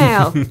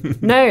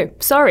 Gmail. No,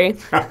 sorry.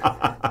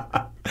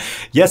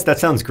 Yes, that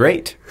sounds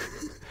great.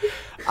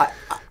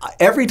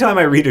 Every time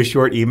I read a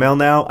short email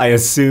now, I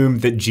assume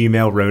that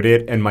Gmail wrote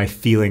it and my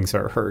feelings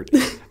are hurt.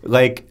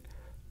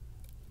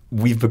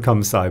 We've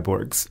become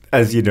cyborgs.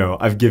 As you know,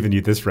 I've given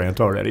you this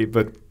rant already,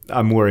 but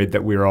I'm worried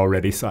that we're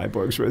already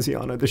cyborgs,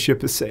 Rosianna. The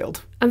ship has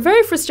sailed. I'm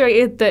very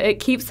frustrated that it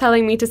keeps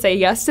telling me to say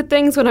yes to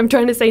things when I'm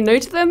trying to say no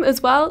to them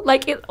as well.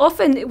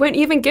 It won't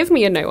even give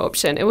me a no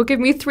option. It will give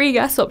me 3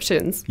 yes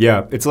options.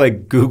 Yeah, it's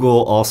like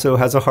Google also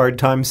has a hard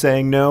time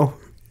saying no.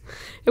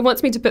 It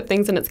wants me to put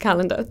things in its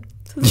calendar.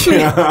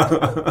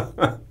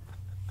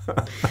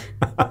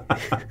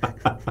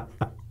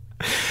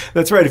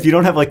 That's right. If you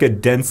don't have a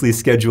densely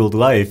scheduled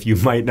life, you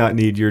might not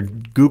need your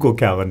Google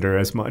Calendar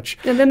as much.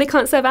 And then they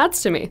can't serve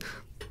ads to me.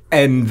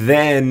 And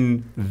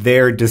then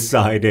they're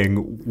deciding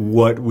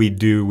what we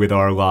do with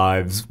our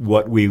lives,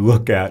 what we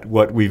look at,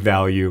 what we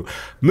value.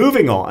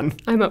 Moving on.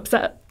 I'm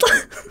upset.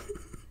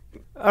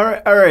 All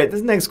right.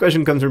 This next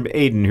question comes from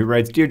Aiden, who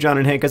writes, Dear John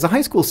and Hank, as a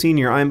high school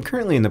senior, I am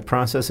currently in the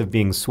process of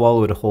being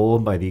swallowed whole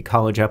by the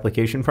college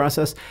application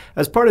process.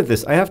 As part of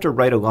this, I have to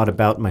write a lot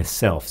about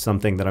myself,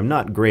 something that I'm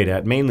not great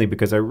at, mainly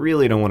because I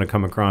really don't want to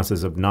come across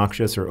as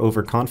obnoxious or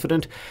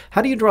overconfident.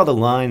 How do you draw the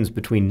lines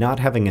between not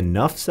having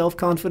enough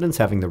self-confidence,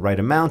 having the right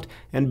amount,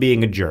 and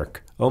being a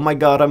jerk? Oh my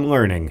God, I'm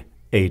learning.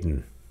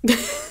 Aiden.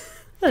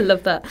 I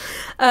love that.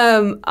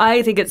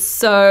 I think it's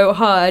so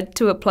hard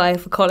to apply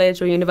for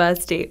college or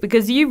university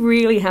because you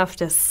really have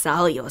to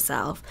sell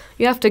yourself.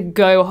 You have to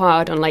go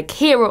hard on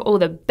here are all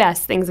the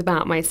best things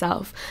about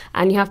myself.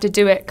 And you have to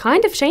do it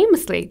kind of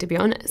shamelessly, to be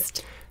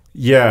honest.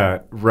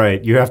 Yeah,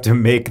 right. You have to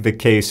make the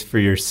case for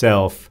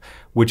yourself,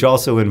 which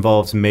also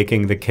involves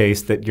making the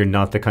case that you're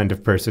not the kind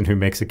of person who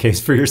makes a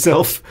case for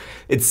yourself.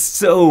 It's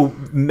so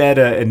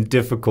meta and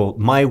difficult.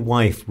 My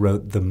wife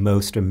wrote the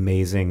most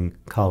amazing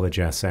college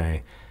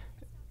essay.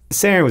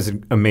 Sarah was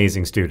an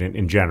amazing student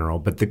in general,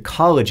 but the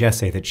college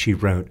essay that she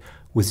wrote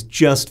was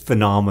just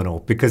phenomenal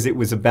because it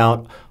was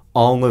about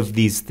all of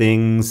these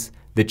things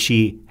that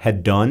she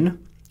had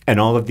done and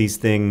all of these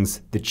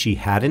things that she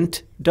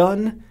hadn't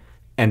done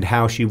and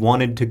how she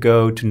wanted to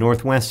go to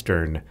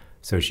Northwestern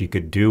so she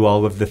could do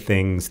all of the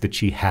things that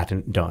she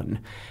hadn't done.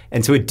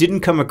 And so it didn't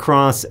come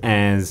across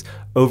as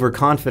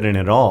overconfident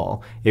at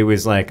all. It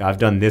was like, I've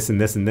done this and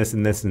this and this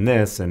and this and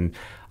this, and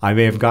I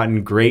may have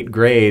gotten great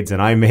grades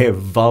and I may have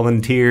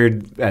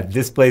volunteered at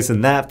this place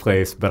and that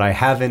place, but I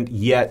haven't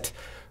yet,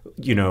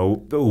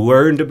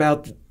 learned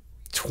about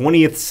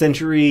 20th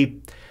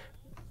century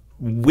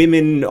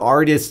women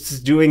artists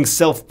doing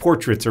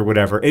self-portraits or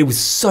whatever. It was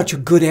such a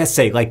good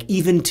essay. Like,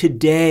 even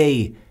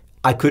today,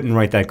 I couldn't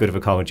write that good of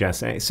a college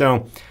essay.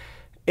 So,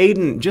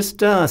 Aiden,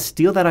 just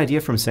steal that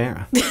idea from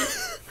Sarah.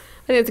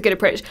 I think that's a good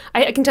approach.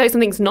 I can tell you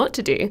some things not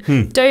to do.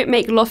 Don't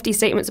make lofty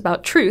statements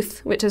about truth,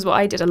 which is what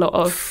I did a lot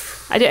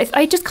of.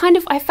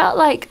 I felt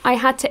like I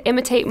had to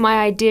imitate my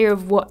idea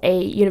of what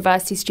a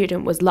university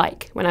student was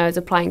like when I was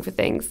applying for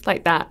things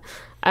like that.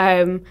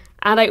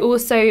 And I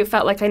also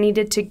felt like I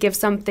needed to give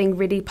something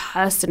really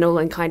personal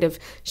and kind of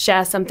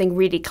share something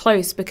really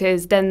close,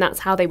 because then that's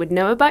how they would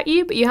know about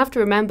you. But you have to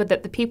remember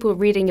that the people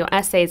reading your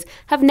essays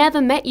have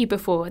never met you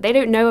before. They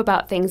don't know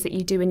about things that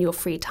you do in your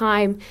free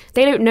time.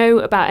 They don't know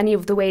about any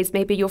of the ways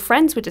maybe your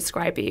friends would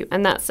describe you.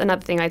 And that's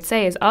another thing I'd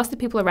say, is ask the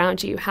people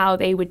around you how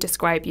they would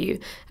describe you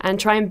and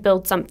try and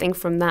build something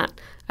from that.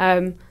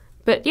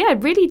 But yeah,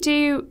 really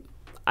do...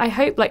 I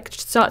hope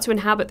start to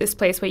inhabit this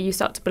place where you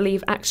start to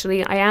believe,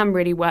 actually, I am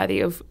really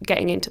worthy of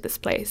getting into this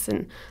place.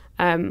 And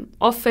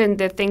often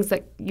the things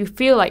that you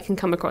feel like can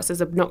come across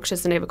as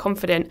obnoxious and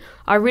overconfident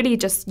are really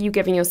just you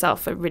giving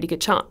yourself a really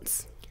good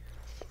chance.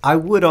 I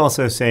would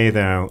also say,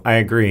 though, I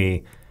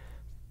agree,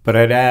 but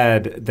I'd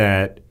add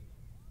that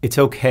it's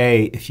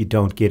okay if you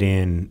don't get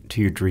in to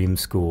your dream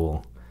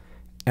school.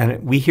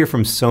 And we hear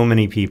from so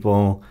many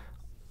people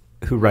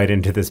who write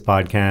into this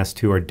podcast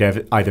who are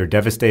either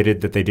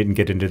devastated that they didn't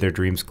get into their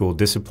dream school,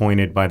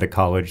 disappointed by the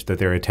college that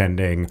they're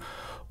attending,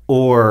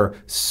 or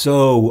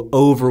so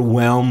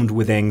overwhelmed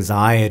with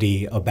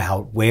anxiety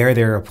about where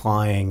they're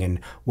applying and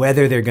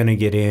whether they're going to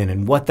get in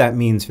and what that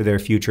means for their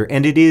future.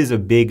 And it is a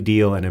big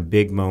deal and a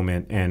big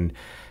moment, and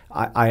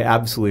I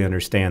absolutely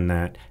understand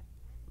that.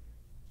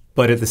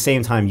 But at the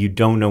same time, you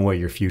don't know what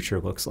your future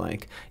looks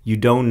like. You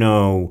don't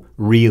know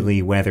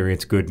really whether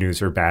it's good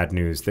news or bad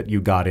news that you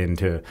got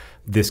into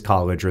this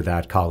college or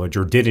that college,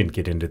 or didn't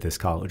get into this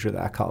college or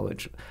that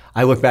college.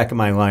 I look back at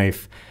my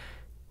life,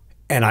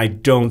 and I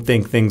don't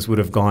think things would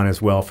have gone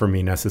as well for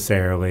me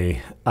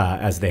necessarily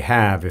as they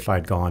have if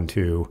I'd gone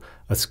to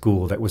a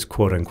school that was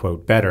quote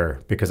unquote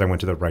better, because I went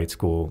to the right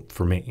school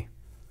for me.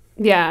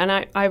 Yeah,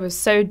 and I was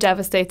so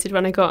devastated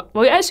when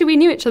well, actually, we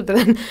knew each other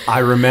then. I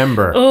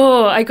remember.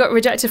 Oh, I got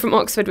rejected from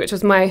Oxford, which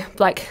was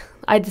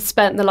I'd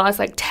spent the last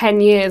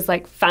 10 years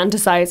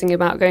fantasizing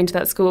about going to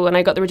that school, and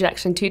I got the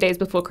rejection 2 days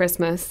before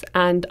Christmas,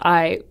 and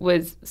I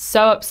was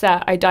so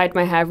upset. I dyed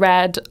my hair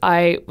red.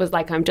 I was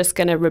like, I'm just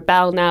going to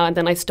rebel now, and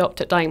then I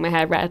stopped at dyeing my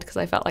hair red because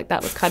I felt like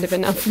that was kind of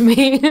enough for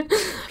me.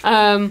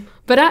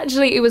 But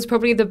actually, it was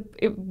probably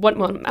I'm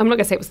not going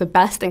to say it was the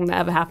best thing that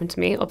ever happened to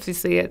me.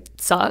 Obviously, it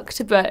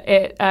sucked, but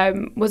it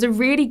was a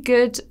really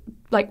good,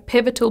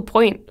 pivotal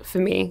point for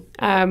me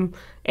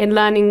in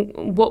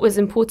learning what was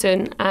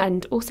important,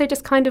 and also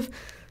just kind of,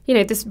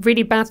 this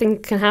really bad thing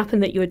can happen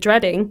that you're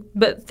dreading,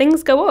 but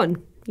things go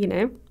on,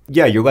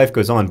 Yeah, your life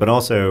goes on, but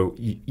also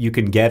you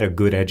can get a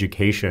good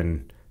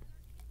education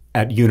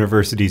at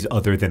universities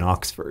other than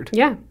Oxford.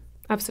 Yeah,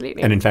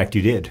 absolutely. And in fact,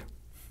 you did.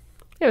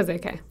 It was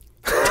okay.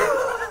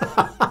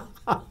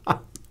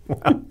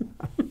 Well,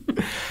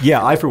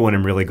 yeah, I, for one,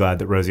 am really glad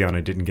that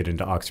Rosianna didn't get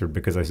into Oxford,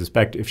 because I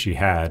suspect if she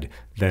had,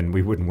 then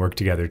we wouldn't work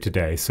together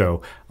today.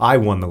 So I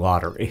won the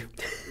lottery.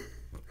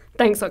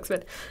 Thanks,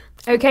 Oxford.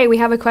 Okay, we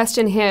have a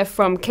question here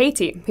from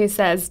Katie, who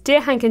says,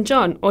 Dear Hank and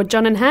John, or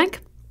John and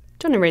Hank?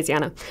 John and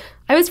Rosianna.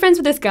 I was friends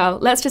with this girl,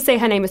 let's just say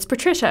her name is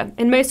Patricia,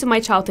 in most of my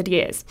childhood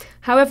years.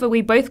 However,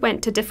 we both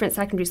went to different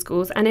secondary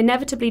schools and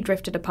inevitably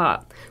drifted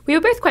apart. We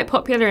were both quite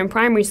popular in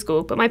primary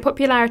school, but my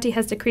popularity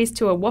has decreased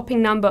to a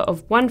whopping number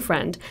of one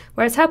friend,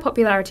 whereas her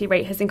popularity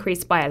rate has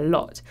increased by a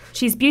lot.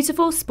 She's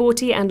beautiful,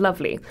 sporty, and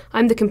lovely.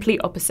 I'm the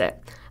complete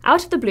opposite.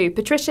 Out of the blue,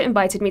 Patricia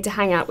invited me to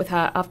hang out with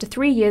her after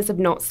 3 years of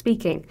not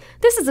speaking.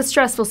 This is a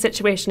stressful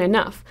situation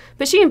enough,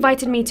 but she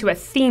invited me to a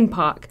theme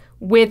park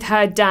with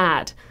her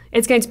dad.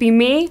 It's going to be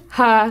me,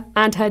 her,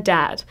 and her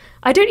dad.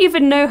 I don't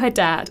even know her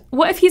dad.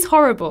 What if he's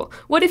horrible?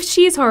 What if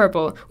she's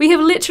horrible? We have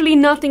literally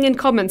nothing in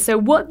common, so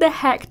what the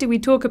heck do we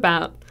talk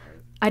about?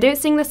 I don't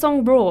sing the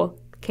song Raw.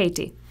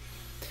 Katie.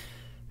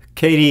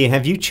 Katie,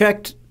 have you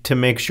checked to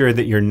make sure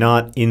that you're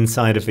not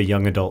inside of a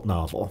young adult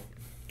novel?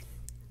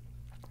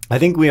 I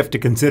think we have to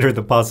consider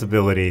the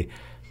possibility.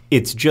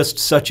 It's just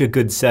such a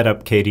good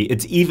setup, Katie.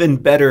 It's even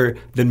better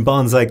than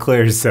Bonsai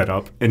Claire's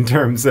setup in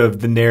terms of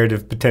the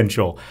narrative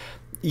potential.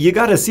 You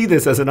got to see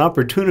this as an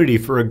opportunity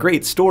for a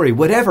great story,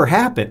 whatever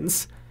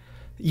happens.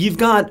 You've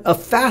got a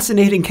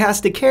fascinating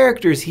cast of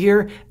characters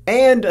here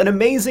and an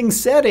amazing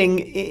setting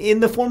in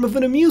the form of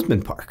an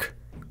amusement park.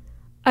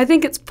 I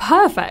think it's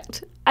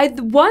perfect.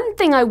 One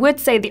thing I would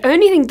say, the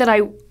only thing that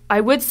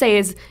I would say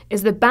is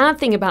the bad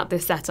thing about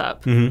this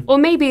setup, or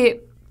maybe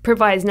it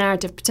provides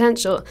narrative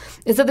potential,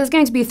 is that there's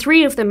going to be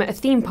 3 of them at a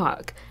theme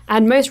park,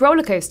 and most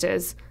roller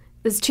coasters,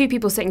 there's 2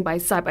 people sitting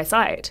side by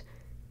side.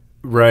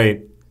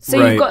 Right.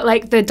 So you've got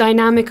like the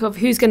dynamic of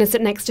who's going to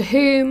sit next to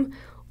whom,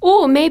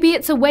 or maybe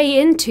it's a way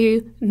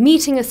into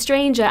meeting a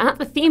stranger at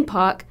the theme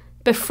park,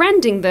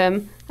 befriending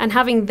them, and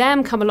having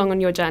them come along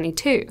on your journey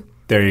too.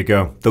 There you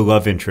go. The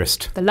love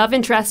interest. The love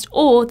interest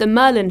or the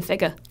Merlin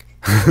figure.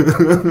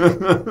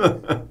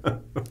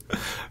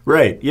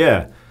 Right,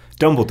 yeah.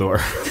 Dumbledore.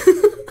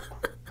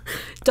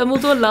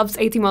 Dumbledore loves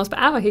 80 miles per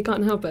hour. He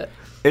can't help it.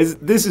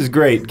 This is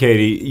great,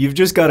 Katie. You've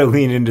just got to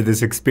lean into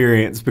this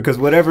experience because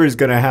whatever is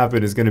going to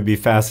happen is going to be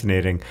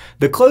fascinating.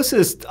 The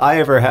closest I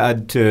ever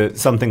had to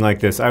something like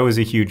this, I was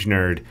a huge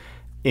nerd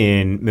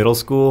in middle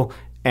school.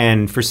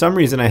 And for some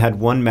reason, I had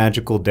one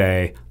magical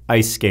day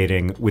ice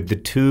skating with the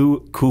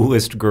 2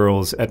 coolest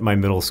girls at my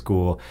middle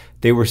school.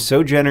 They were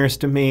so generous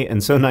to me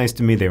and so nice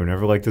to me. They were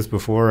never like this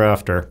before or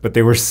after, but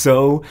they were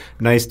so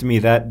nice to me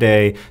that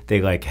day. They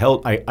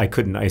held, I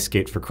couldn't ice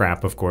skate for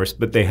crap, of course,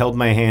 but they held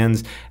my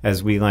hands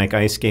as we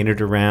ice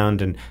skated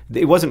around, and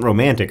it wasn't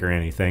romantic or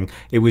anything.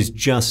 It was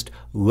just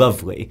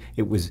lovely.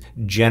 It was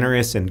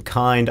generous and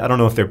kind. I don't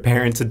know if their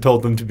parents had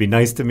told them to be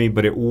nice to me,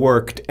 but it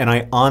worked. And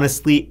I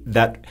honestly,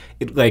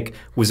 it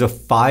was a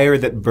fire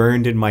that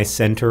burned in my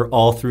center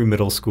all through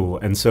middle school.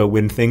 And so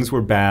when things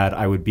were bad,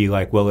 I would be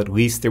like, well, at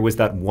least there was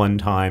that one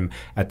time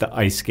at the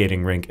ice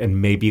skating rink,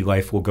 and maybe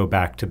life will go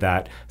back to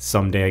that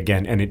someday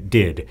again. And it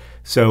did.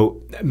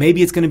 So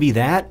maybe it's going to be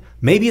that.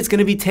 Maybe it's going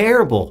to be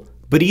terrible.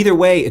 But either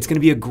way, it's going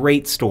to be a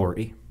great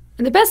story.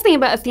 And the best thing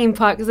about a theme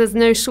park is there's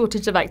no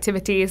shortage of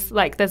activities.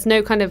 There's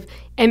no kind of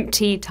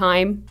empty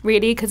time,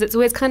 really, because it's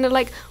always kind of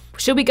like,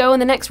 should we go on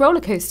the next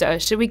roller coaster?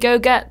 Should we go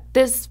get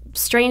this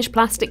strange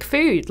plastic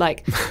food?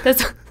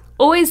 There's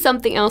always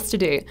something else to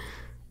do.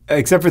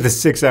 Except for the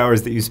 6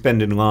 hours that you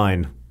spend in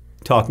line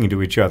talking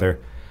to each other.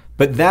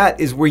 But that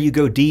is where you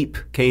go deep,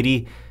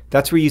 Katie.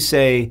 That's where you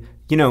say,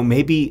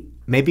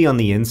 maybe on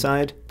the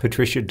inside,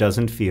 Patricia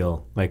doesn't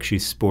feel like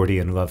she's sporty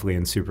and lovely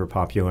and super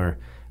popular.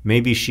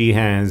 Maybe she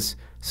has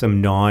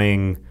some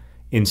gnawing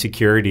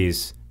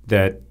insecurities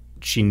that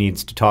she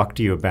needs to talk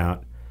to you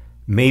about.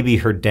 Maybe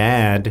her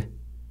dad...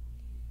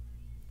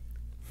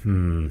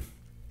 I'm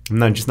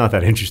just not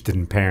that interested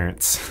in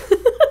parents.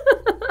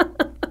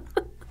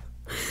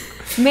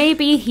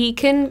 Maybe he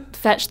can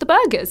fetch the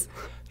burgers.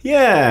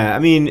 Yeah,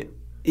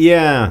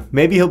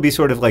 maybe he'll be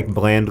sort of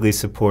blandly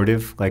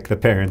supportive, like the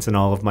parents in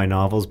all of my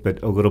novels,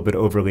 but a little bit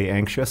overly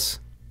anxious.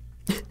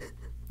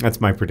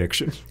 That's my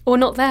prediction. Or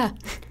not there.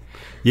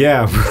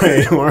 Yeah,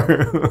 right.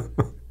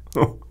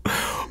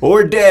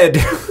 Or dead.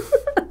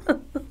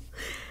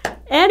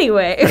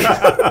 Anyway,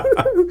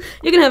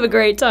 you're gonna have a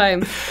great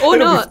time, or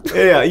not.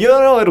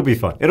 It'll be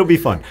fun. It'll be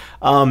fun.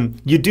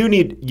 You do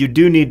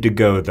need to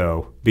go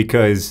though,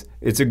 because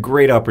it's a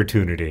great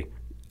opportunity.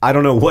 I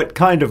don't know what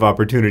kind of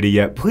opportunity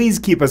yet. Please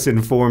keep us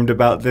informed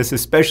about this,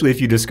 especially if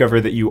you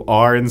discover that you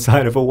are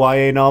inside of a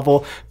YA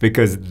novel,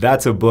 because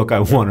that's a book I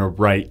want to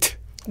write.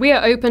 We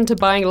are open to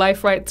buying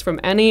life rights from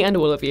any and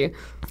all of you.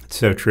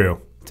 So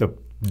true. It's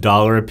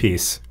 $1 a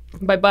piece.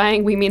 By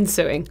buying, we mean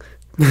suing.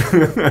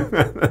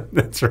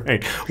 That's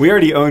right. We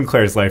already own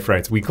Claire's life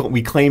rights. We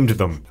claimed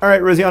them. All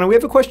right, Rosianna, we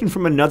have a question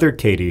from another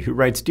Katie who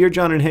writes, Dear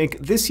John and Hank,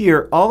 this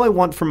year, all I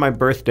want for my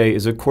birthday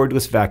is a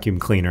cordless vacuum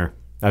cleaner.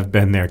 I've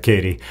been there,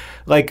 Katie.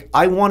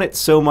 I want it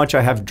so much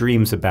I have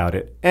dreams about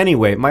it.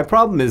 Anyway, my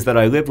problem is that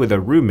I live with a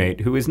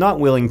roommate who is not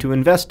willing to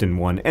invest in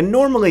one. And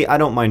normally I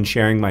don't mind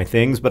sharing my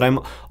things, but I'm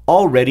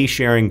already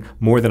sharing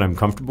more than I'm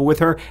comfortable with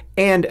her.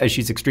 And as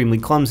she's extremely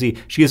clumsy,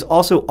 she has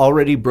also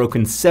already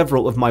broken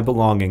several of my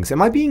belongings.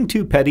 Am I being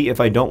too petty if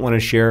I don't want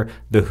to share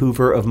the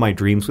Hoover of my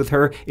dreams with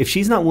her? If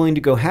she's not willing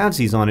to go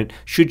halvesies on it,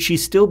 should she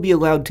still be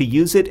allowed to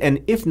use it?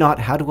 And if not,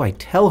 how do I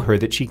tell her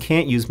that she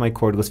can't use my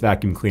cordless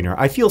vacuum cleaner?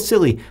 I feel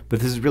silly, but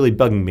this is really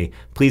bugging me.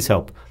 Please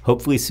help.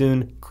 Hopefully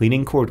soon,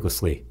 cleaning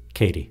cordlessly.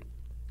 Katie.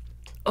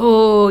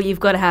 Oh, you've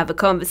got to have a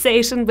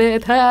conversation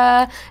with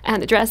her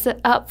and address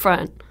it up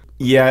front.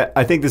 Yeah,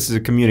 I think this is a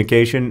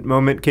communication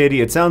moment,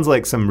 Katie. It sounds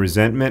like some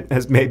resentment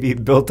has maybe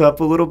built up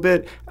a little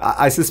bit.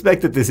 I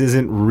suspect that this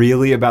isn't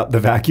really about the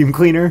vacuum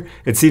cleaner.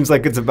 It seems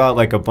like it's about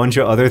a bunch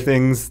of other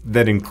things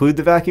that include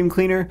the vacuum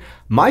cleaner.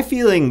 My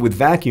feeling with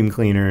vacuum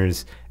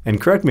cleaners,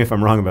 and correct me if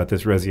I'm wrong about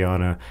this,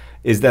 Rosianna,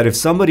 is that if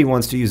somebody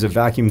wants to use a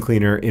vacuum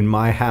cleaner in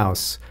my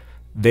house,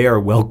 they are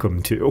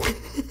welcome to.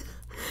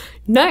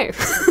 No.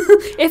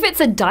 If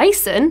it's a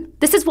Dyson,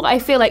 this is what I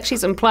feel like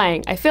she's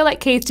implying. I feel like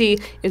Katie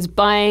is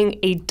buying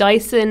a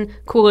Dyson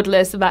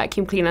cordless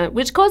vacuum cleaner,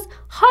 which costs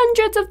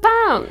hundreds of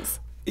pounds.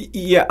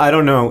 Yeah, I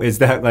don't know. Is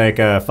that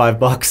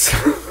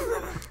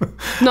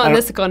 $5? Not in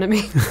this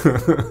economy.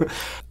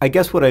 I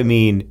guess what I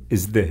mean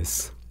is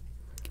this.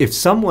 If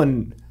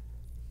someone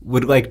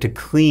would like to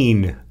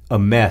clean a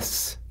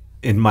mess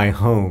in my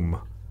home,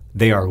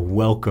 they are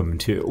welcome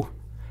to.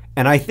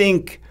 And I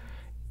think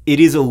it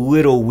is a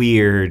little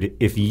weird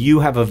if you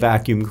have a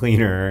vacuum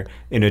cleaner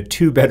in a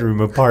 2-bedroom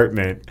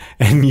apartment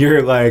and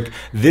you're like,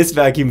 this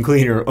vacuum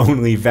cleaner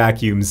only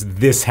vacuums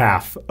this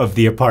half of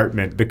the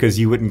apartment because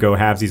you wouldn't go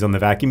halvesies on the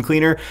vacuum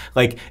cleaner.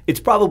 Like, it's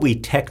probably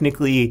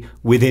technically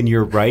within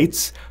your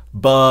rights,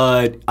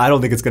 but I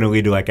don't think it's going to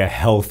lead to like a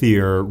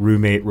healthier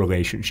roommate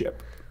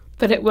relationship.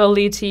 But it will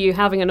lead to you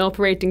having an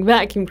operating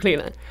vacuum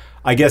cleaner.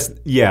 I guess,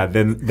 yeah,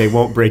 then they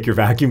won't break your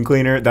vacuum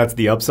cleaner. That's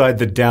the upside.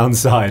 The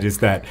downside is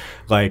that,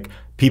 like,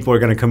 people are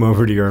going to come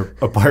over to your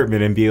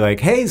apartment and be like,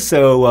 hey,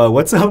 so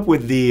what's up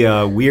with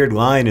the weird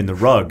line in the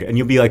rug? And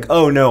you'll be like,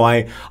 oh, no,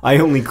 I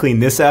only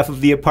clean this half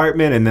of the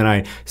apartment. And then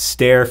I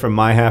stare from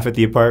my half of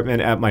the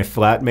apartment at my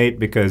flatmate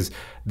because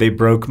they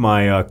broke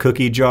my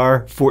cookie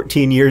jar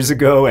 14 years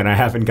ago and I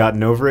haven't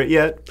gotten over it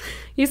yet.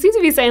 You seem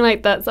to be saying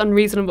like that's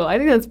unreasonable. I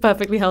think that's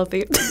perfectly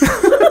healthy.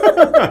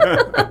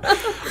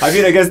 I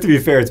mean, I guess to be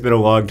fair, it's been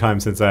a long time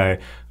since I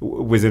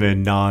was in a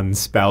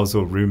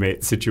non-spousal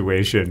roommate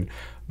situation.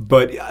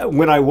 But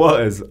when I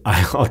was,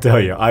 I'll tell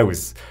you, I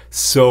was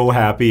so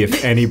happy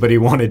if anybody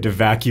wanted to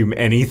vacuum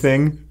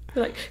anything.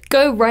 Like,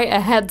 go right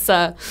ahead,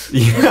 sir.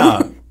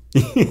 Yeah.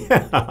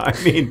 Yeah. I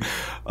mean,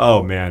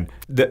 oh, man.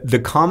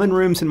 The common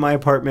rooms in my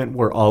apartment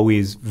were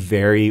always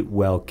very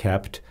well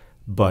kept.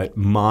 But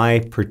my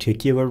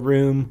particular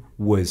room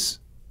was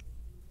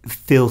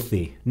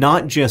filthy,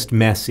 not just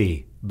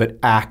messy, but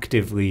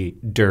actively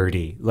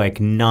dirty, like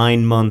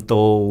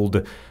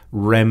 9-month-old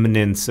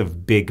remnants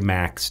of Big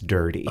Macs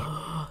dirty.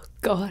 Oh,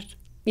 God.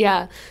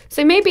 Yeah.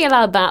 So maybe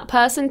allow that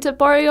person to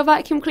borrow your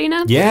vacuum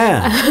cleaner.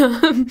 Yeah.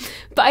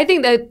 But I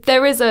think that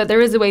there is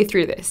a way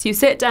through this. You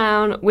sit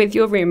down with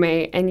your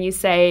roommate and you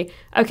say,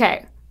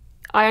 okay,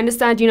 I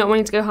understand you not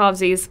wanting to go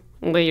halvesies.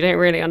 Although you don't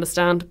really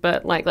understand,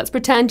 but like, let's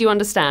pretend you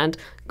understand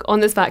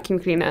on this vacuum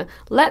cleaner.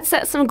 Let's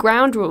set some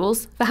ground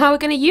rules for how we're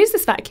going to use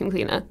this vacuum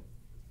cleaner.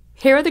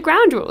 Here are the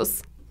ground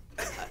rules.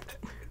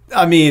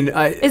 I mean,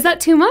 is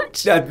that too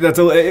much? That's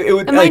it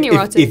would, Am like, I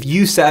neurotic? if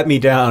you sat me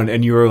down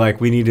and you were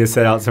like, we need to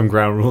set out some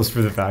ground rules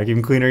for the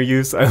vacuum cleaner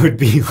use, I would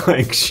be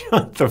like,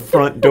 shut the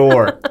front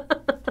door.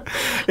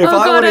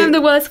 I'm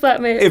the worst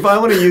flatmate. If I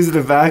want to use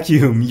the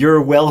vacuum,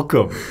 you're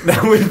welcome.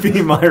 That would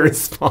be my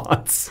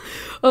response.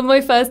 On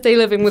my first day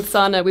living with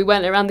Sana, we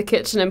went around the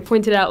kitchen and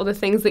pointed out all the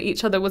things that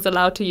each other was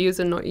allowed to use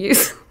and not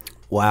use.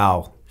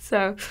 Wow.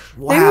 So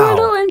they were a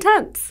little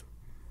intense.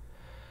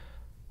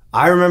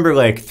 I remember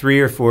like 3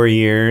 or 4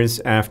 years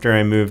after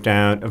I moved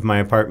out of my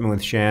apartment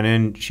with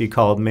Shannon, she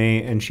called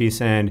me and she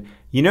said,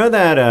 you know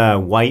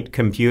that white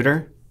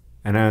computer?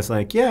 And I was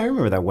like, yeah, I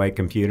remember that white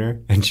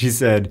computer. And she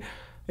said,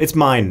 it's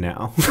mine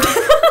now.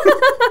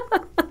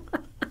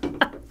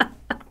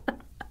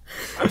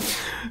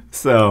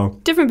 So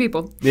different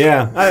people.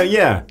 Yeah.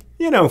 Yeah.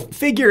 You know,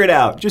 figure it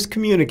out. Just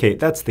communicate.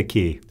 That's the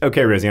key.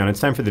 Okay, Rosianna, it's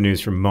time for the news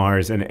from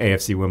Mars and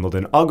AFC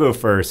Wimbledon. I'll go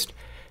first.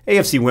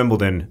 AFC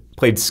Wimbledon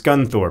played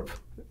Scunthorpe.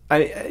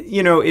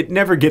 It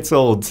never gets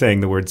old saying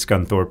the word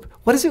Scunthorpe.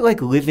 What is it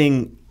like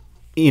living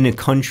in a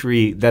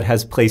country that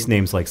has place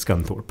names like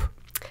Scunthorpe?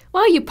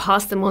 Well, you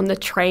pass them on the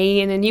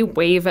train and you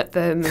wave at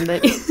them and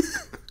then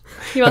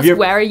you ask,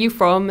 where are you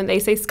from? And they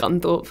say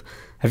Scunthorpe.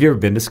 Have you ever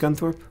been to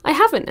Scunthorpe? I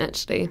haven't,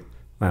 actually.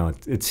 Well,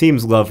 it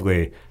seems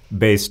lovely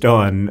based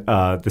on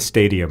the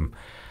stadium.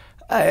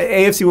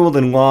 AFC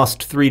Wimbledon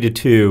lost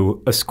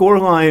 3-2, a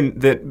scoreline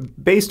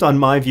that, based on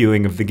my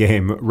viewing of the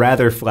game,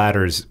 rather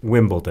flatters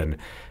Wimbledon.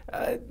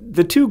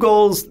 The 2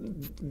 goals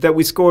that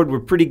we scored were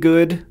pretty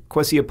good.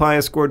 Kwesi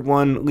Appiah scored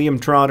 1, Liam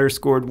Trotter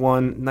scored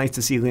 1. Nice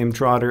to see Liam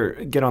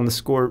Trotter get on the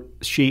score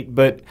sheet,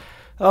 but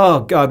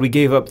oh, God, we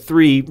gave up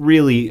 3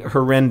 really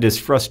horrendous,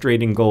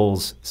 frustrating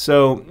goals.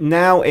 So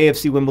now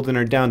AFC Wimbledon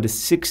are down to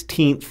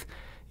 16th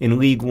in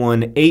League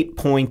One, 8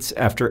 points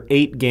after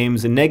 8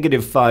 games, a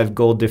 -5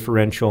 goal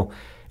differential.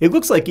 It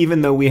looks like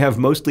even though we have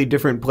mostly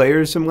different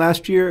players from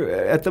last year,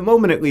 at the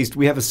moment at least,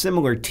 we have a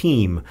similar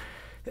team.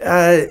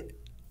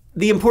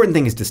 The important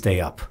thing is to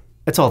stay up.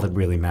 That's all that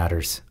really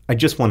matters. I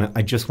just want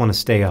to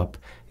stay up,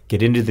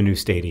 get into the new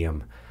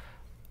stadium.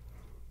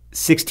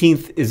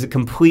 16th is a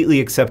completely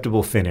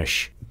acceptable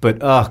finish, but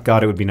oh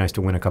God, it would be nice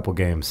to win a couple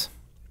games.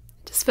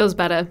 Just feels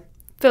better.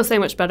 Feels so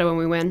much better when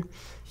we win.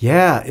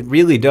 Yeah, it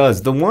really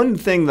does. The one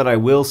thing that I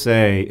will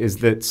say is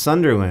that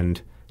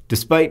Sunderland,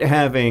 despite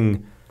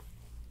having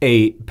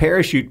a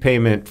parachute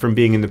payment from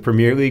being in the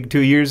Premier League 2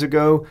 years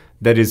ago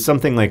that is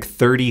something like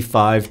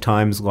 35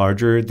 times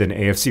larger than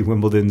AFC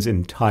Wimbledon's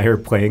entire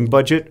playing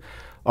budget,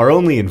 are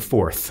only in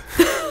 4th.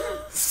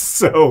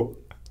 So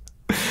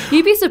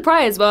you'd be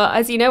surprised. Well,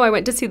 as you know, I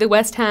went to see the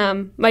West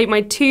Ham,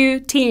 my 2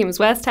 teams,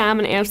 West Ham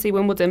and AFC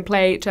Wimbledon,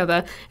 play each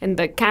other in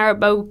the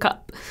Carabao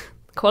Cup.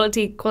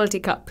 Quality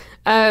Cup.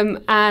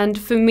 And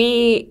for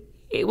me,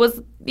 it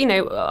was,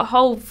 a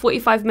whole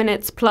 45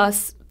 minutes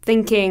plus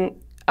thinking,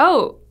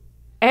 oh,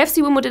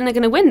 AFC Wimbledon are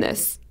going to win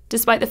this,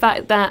 despite the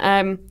fact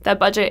that their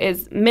budget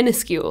is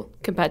minuscule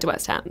compared to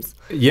West Ham's.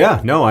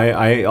 Yeah, no,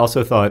 I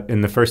also thought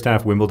in the first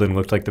half Wimbledon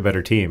looked like the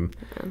better team.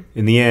 Yeah.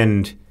 In the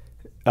end,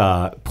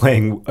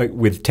 playing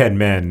with 10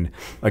 men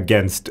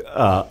against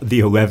the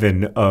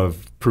 11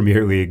 of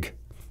Premier League,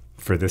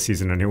 for this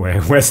season anyway,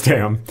 West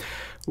Ham,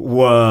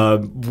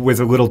 was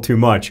a little too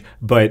much.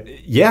 But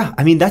yeah,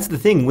 I mean, that's the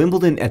thing.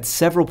 Wimbledon at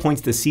several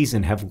points this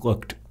season have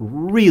looked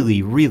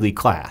really, really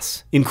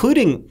class,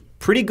 including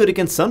pretty good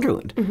against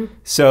Sunderland. Mm-hmm.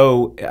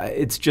 So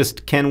it's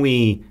just, can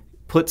we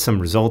put some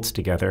results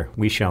together?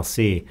 We shall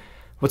see.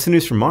 What's the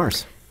news from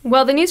Mars?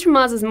 Well, the news from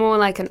Mars is more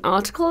like an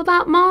article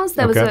about Mars.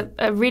 There was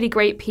a really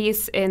great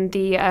piece in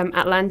the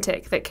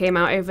Atlantic that came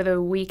out over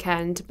the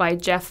weekend by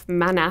Jeff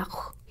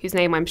Manach, whose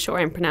name I'm sure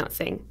I'm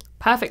pronouncing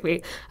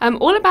perfectly,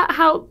 all about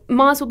how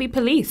Mars will be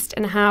policed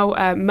and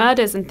how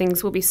murders and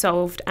things will be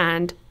solved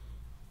and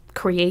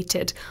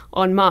created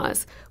on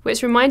Mars,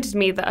 which reminded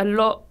me that a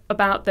lot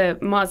about the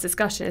Mars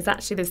discussion is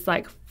actually this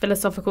like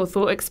philosophical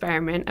thought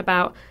experiment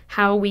about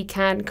how we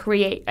can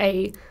create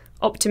a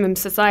optimum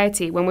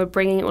society when we're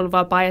bringing all of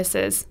our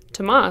biases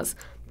to Mars.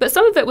 But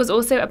some of it was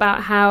also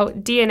about how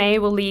DNA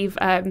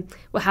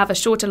will have a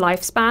shorter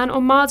lifespan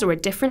on Mars or a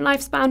different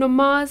lifespan on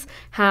Mars,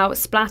 how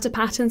splatter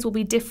patterns will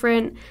be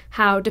different,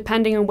 how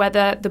depending on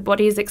whether the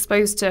body is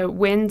exposed to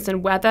winds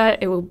and weather,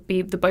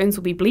 the bones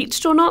will be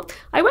bleached or not.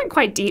 I went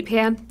quite deep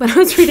here when I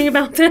was reading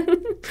about it.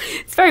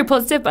 It's very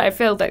positive, but I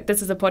feel like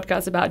this is a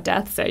podcast about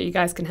death, so you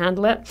guys can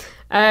handle it.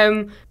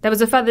 There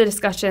was a further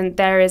discussion.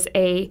 There is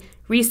a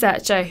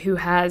researcher who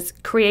has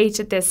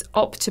created this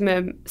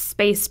optimum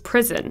space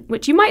prison,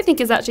 which you might think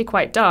is actually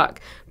quite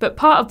dark. But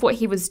part of what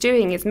he was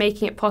doing is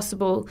making it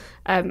possible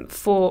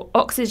for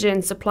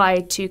oxygen supply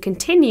to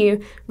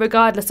continue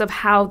regardless of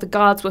how the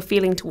guards were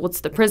feeling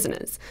towards the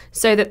prisoners,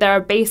 so that there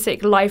are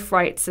basic life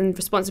rights and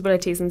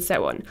responsibilities and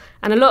so on.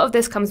 And a lot of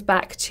this comes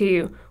back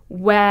to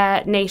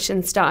where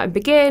nations start and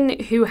begin,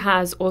 who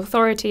has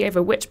authority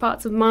over which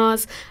parts of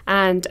Mars,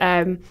 and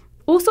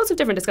all sorts of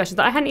different discussions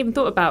that I hadn't even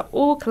thought about,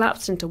 all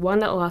collapsed into one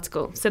little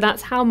article. So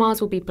that's how Mars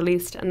will be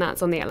policed, and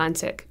that's on the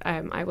Atlantic.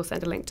 I will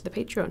send a link to the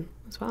Patreon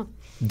as well.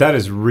 That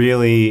is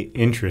really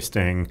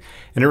interesting.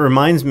 And it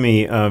reminds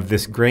me of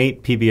this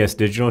great PBS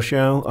digital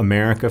show,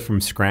 America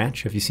from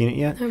Scratch. Have you seen it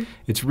yet?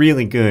 It's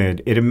really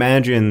good. It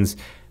imagines,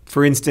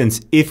 for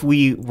instance, if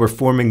we were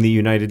forming the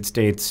United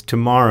States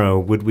tomorrow,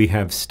 would we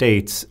have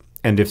states?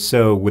 And if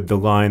so, would the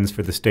lines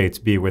for the states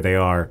be where they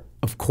are?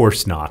 Of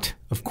course not.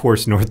 Of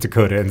course, North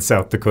Dakota and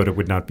South Dakota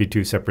would not be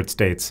two separate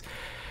states.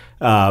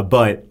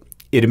 But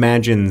it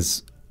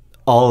imagines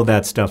all of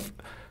that stuff.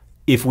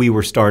 If we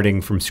were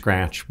starting from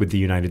scratch with the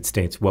United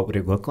States, what would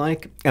it look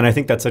like? And I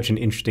think that's such an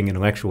interesting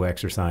intellectual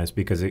exercise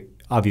because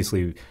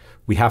obviously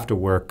we have to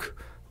work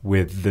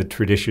with the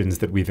traditions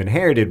that we've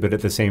inherited, but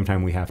at the same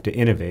time we have to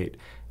innovate.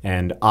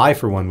 And I,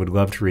 for one, would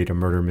love to read a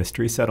murder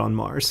mystery set on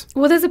Mars.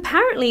 Well, there's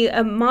apparently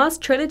a Mars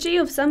trilogy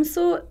of some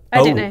sort.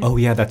 I don't know. Oh,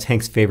 yeah, that's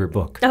Hank's favorite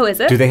book. Oh, is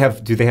it? Do they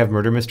have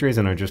murder mysteries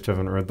and I just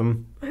haven't read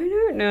them? I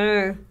don't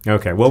know.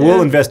 Okay, well,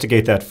 we'll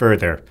investigate that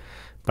further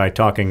by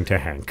talking to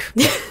Hank.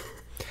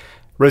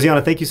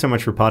 Rosianna, thank you so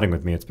much for potting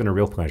with me. It's been a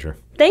real pleasure.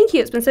 Thank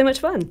you. It's been so much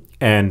fun.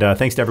 And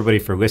thanks to everybody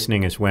for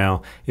listening as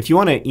well. If you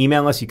want to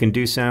email us, you can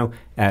do so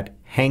at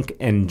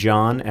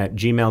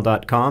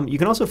hankandjohn@gmail.com. You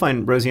can also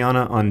find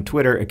Rosianna on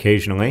Twitter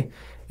occasionally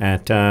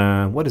at,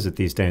 what is it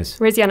these days?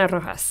 Rosianna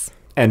Rojas.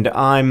 And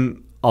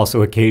I'm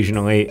also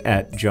occasionally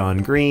at John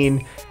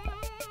Green.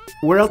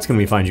 Where else can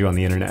we find you on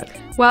the internet?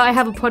 Well, I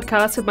have a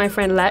podcast with my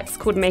friend Lex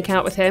called Make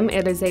Out With Him.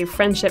 It is a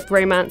friendship,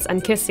 romance,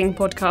 and kissing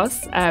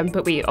podcast,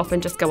 but we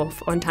often just go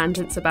off on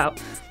tangents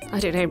about, I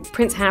don't know,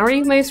 Prince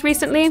Harry most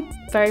recently.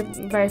 Very,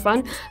 very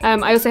fun.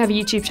 I also have a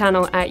YouTube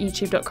channel at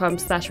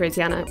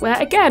youtube.com/Rosianna,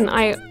 where, again,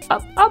 I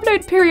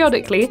upload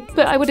periodically,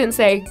 but I wouldn't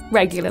say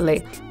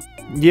regularly.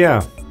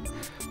 Yeah,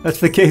 that's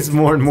the case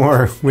more and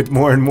more with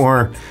more and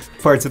more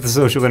parts of the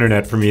social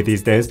internet for me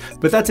these days.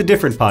 But that's a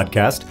different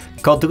podcast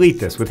called Delete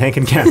This with Hank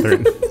and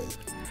Catherine.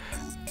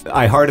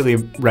 I heartily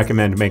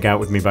recommend Make Out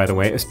With Me, by the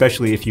way,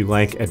 especially if you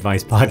like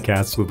advice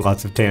podcasts with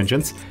lots of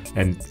tangents.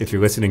 And if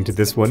you're listening to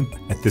this one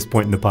at this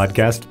point in the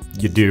podcast,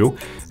 you do.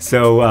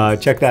 So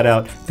check that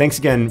out. Thanks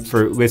again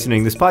for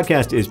listening. This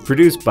podcast is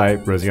produced by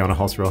Rosianna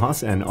Halse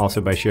Rojas and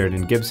also by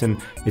Sheridan Gibson.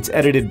 It's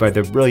edited by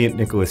the brilliant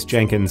Nicholas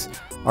Jenkins.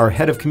 Our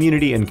head of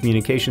community and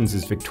communications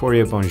is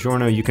Victoria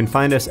Bongiorno. You can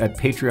find us at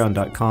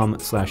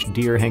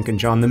patreon.com/Dear Hank and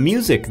John. The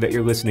music that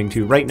you're listening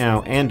to right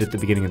now and at the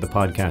beginning of the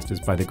podcast is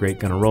by the great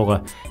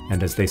Gunnarolla.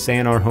 And as they say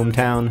in our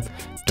hometown,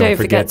 don't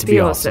forget to be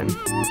awesome.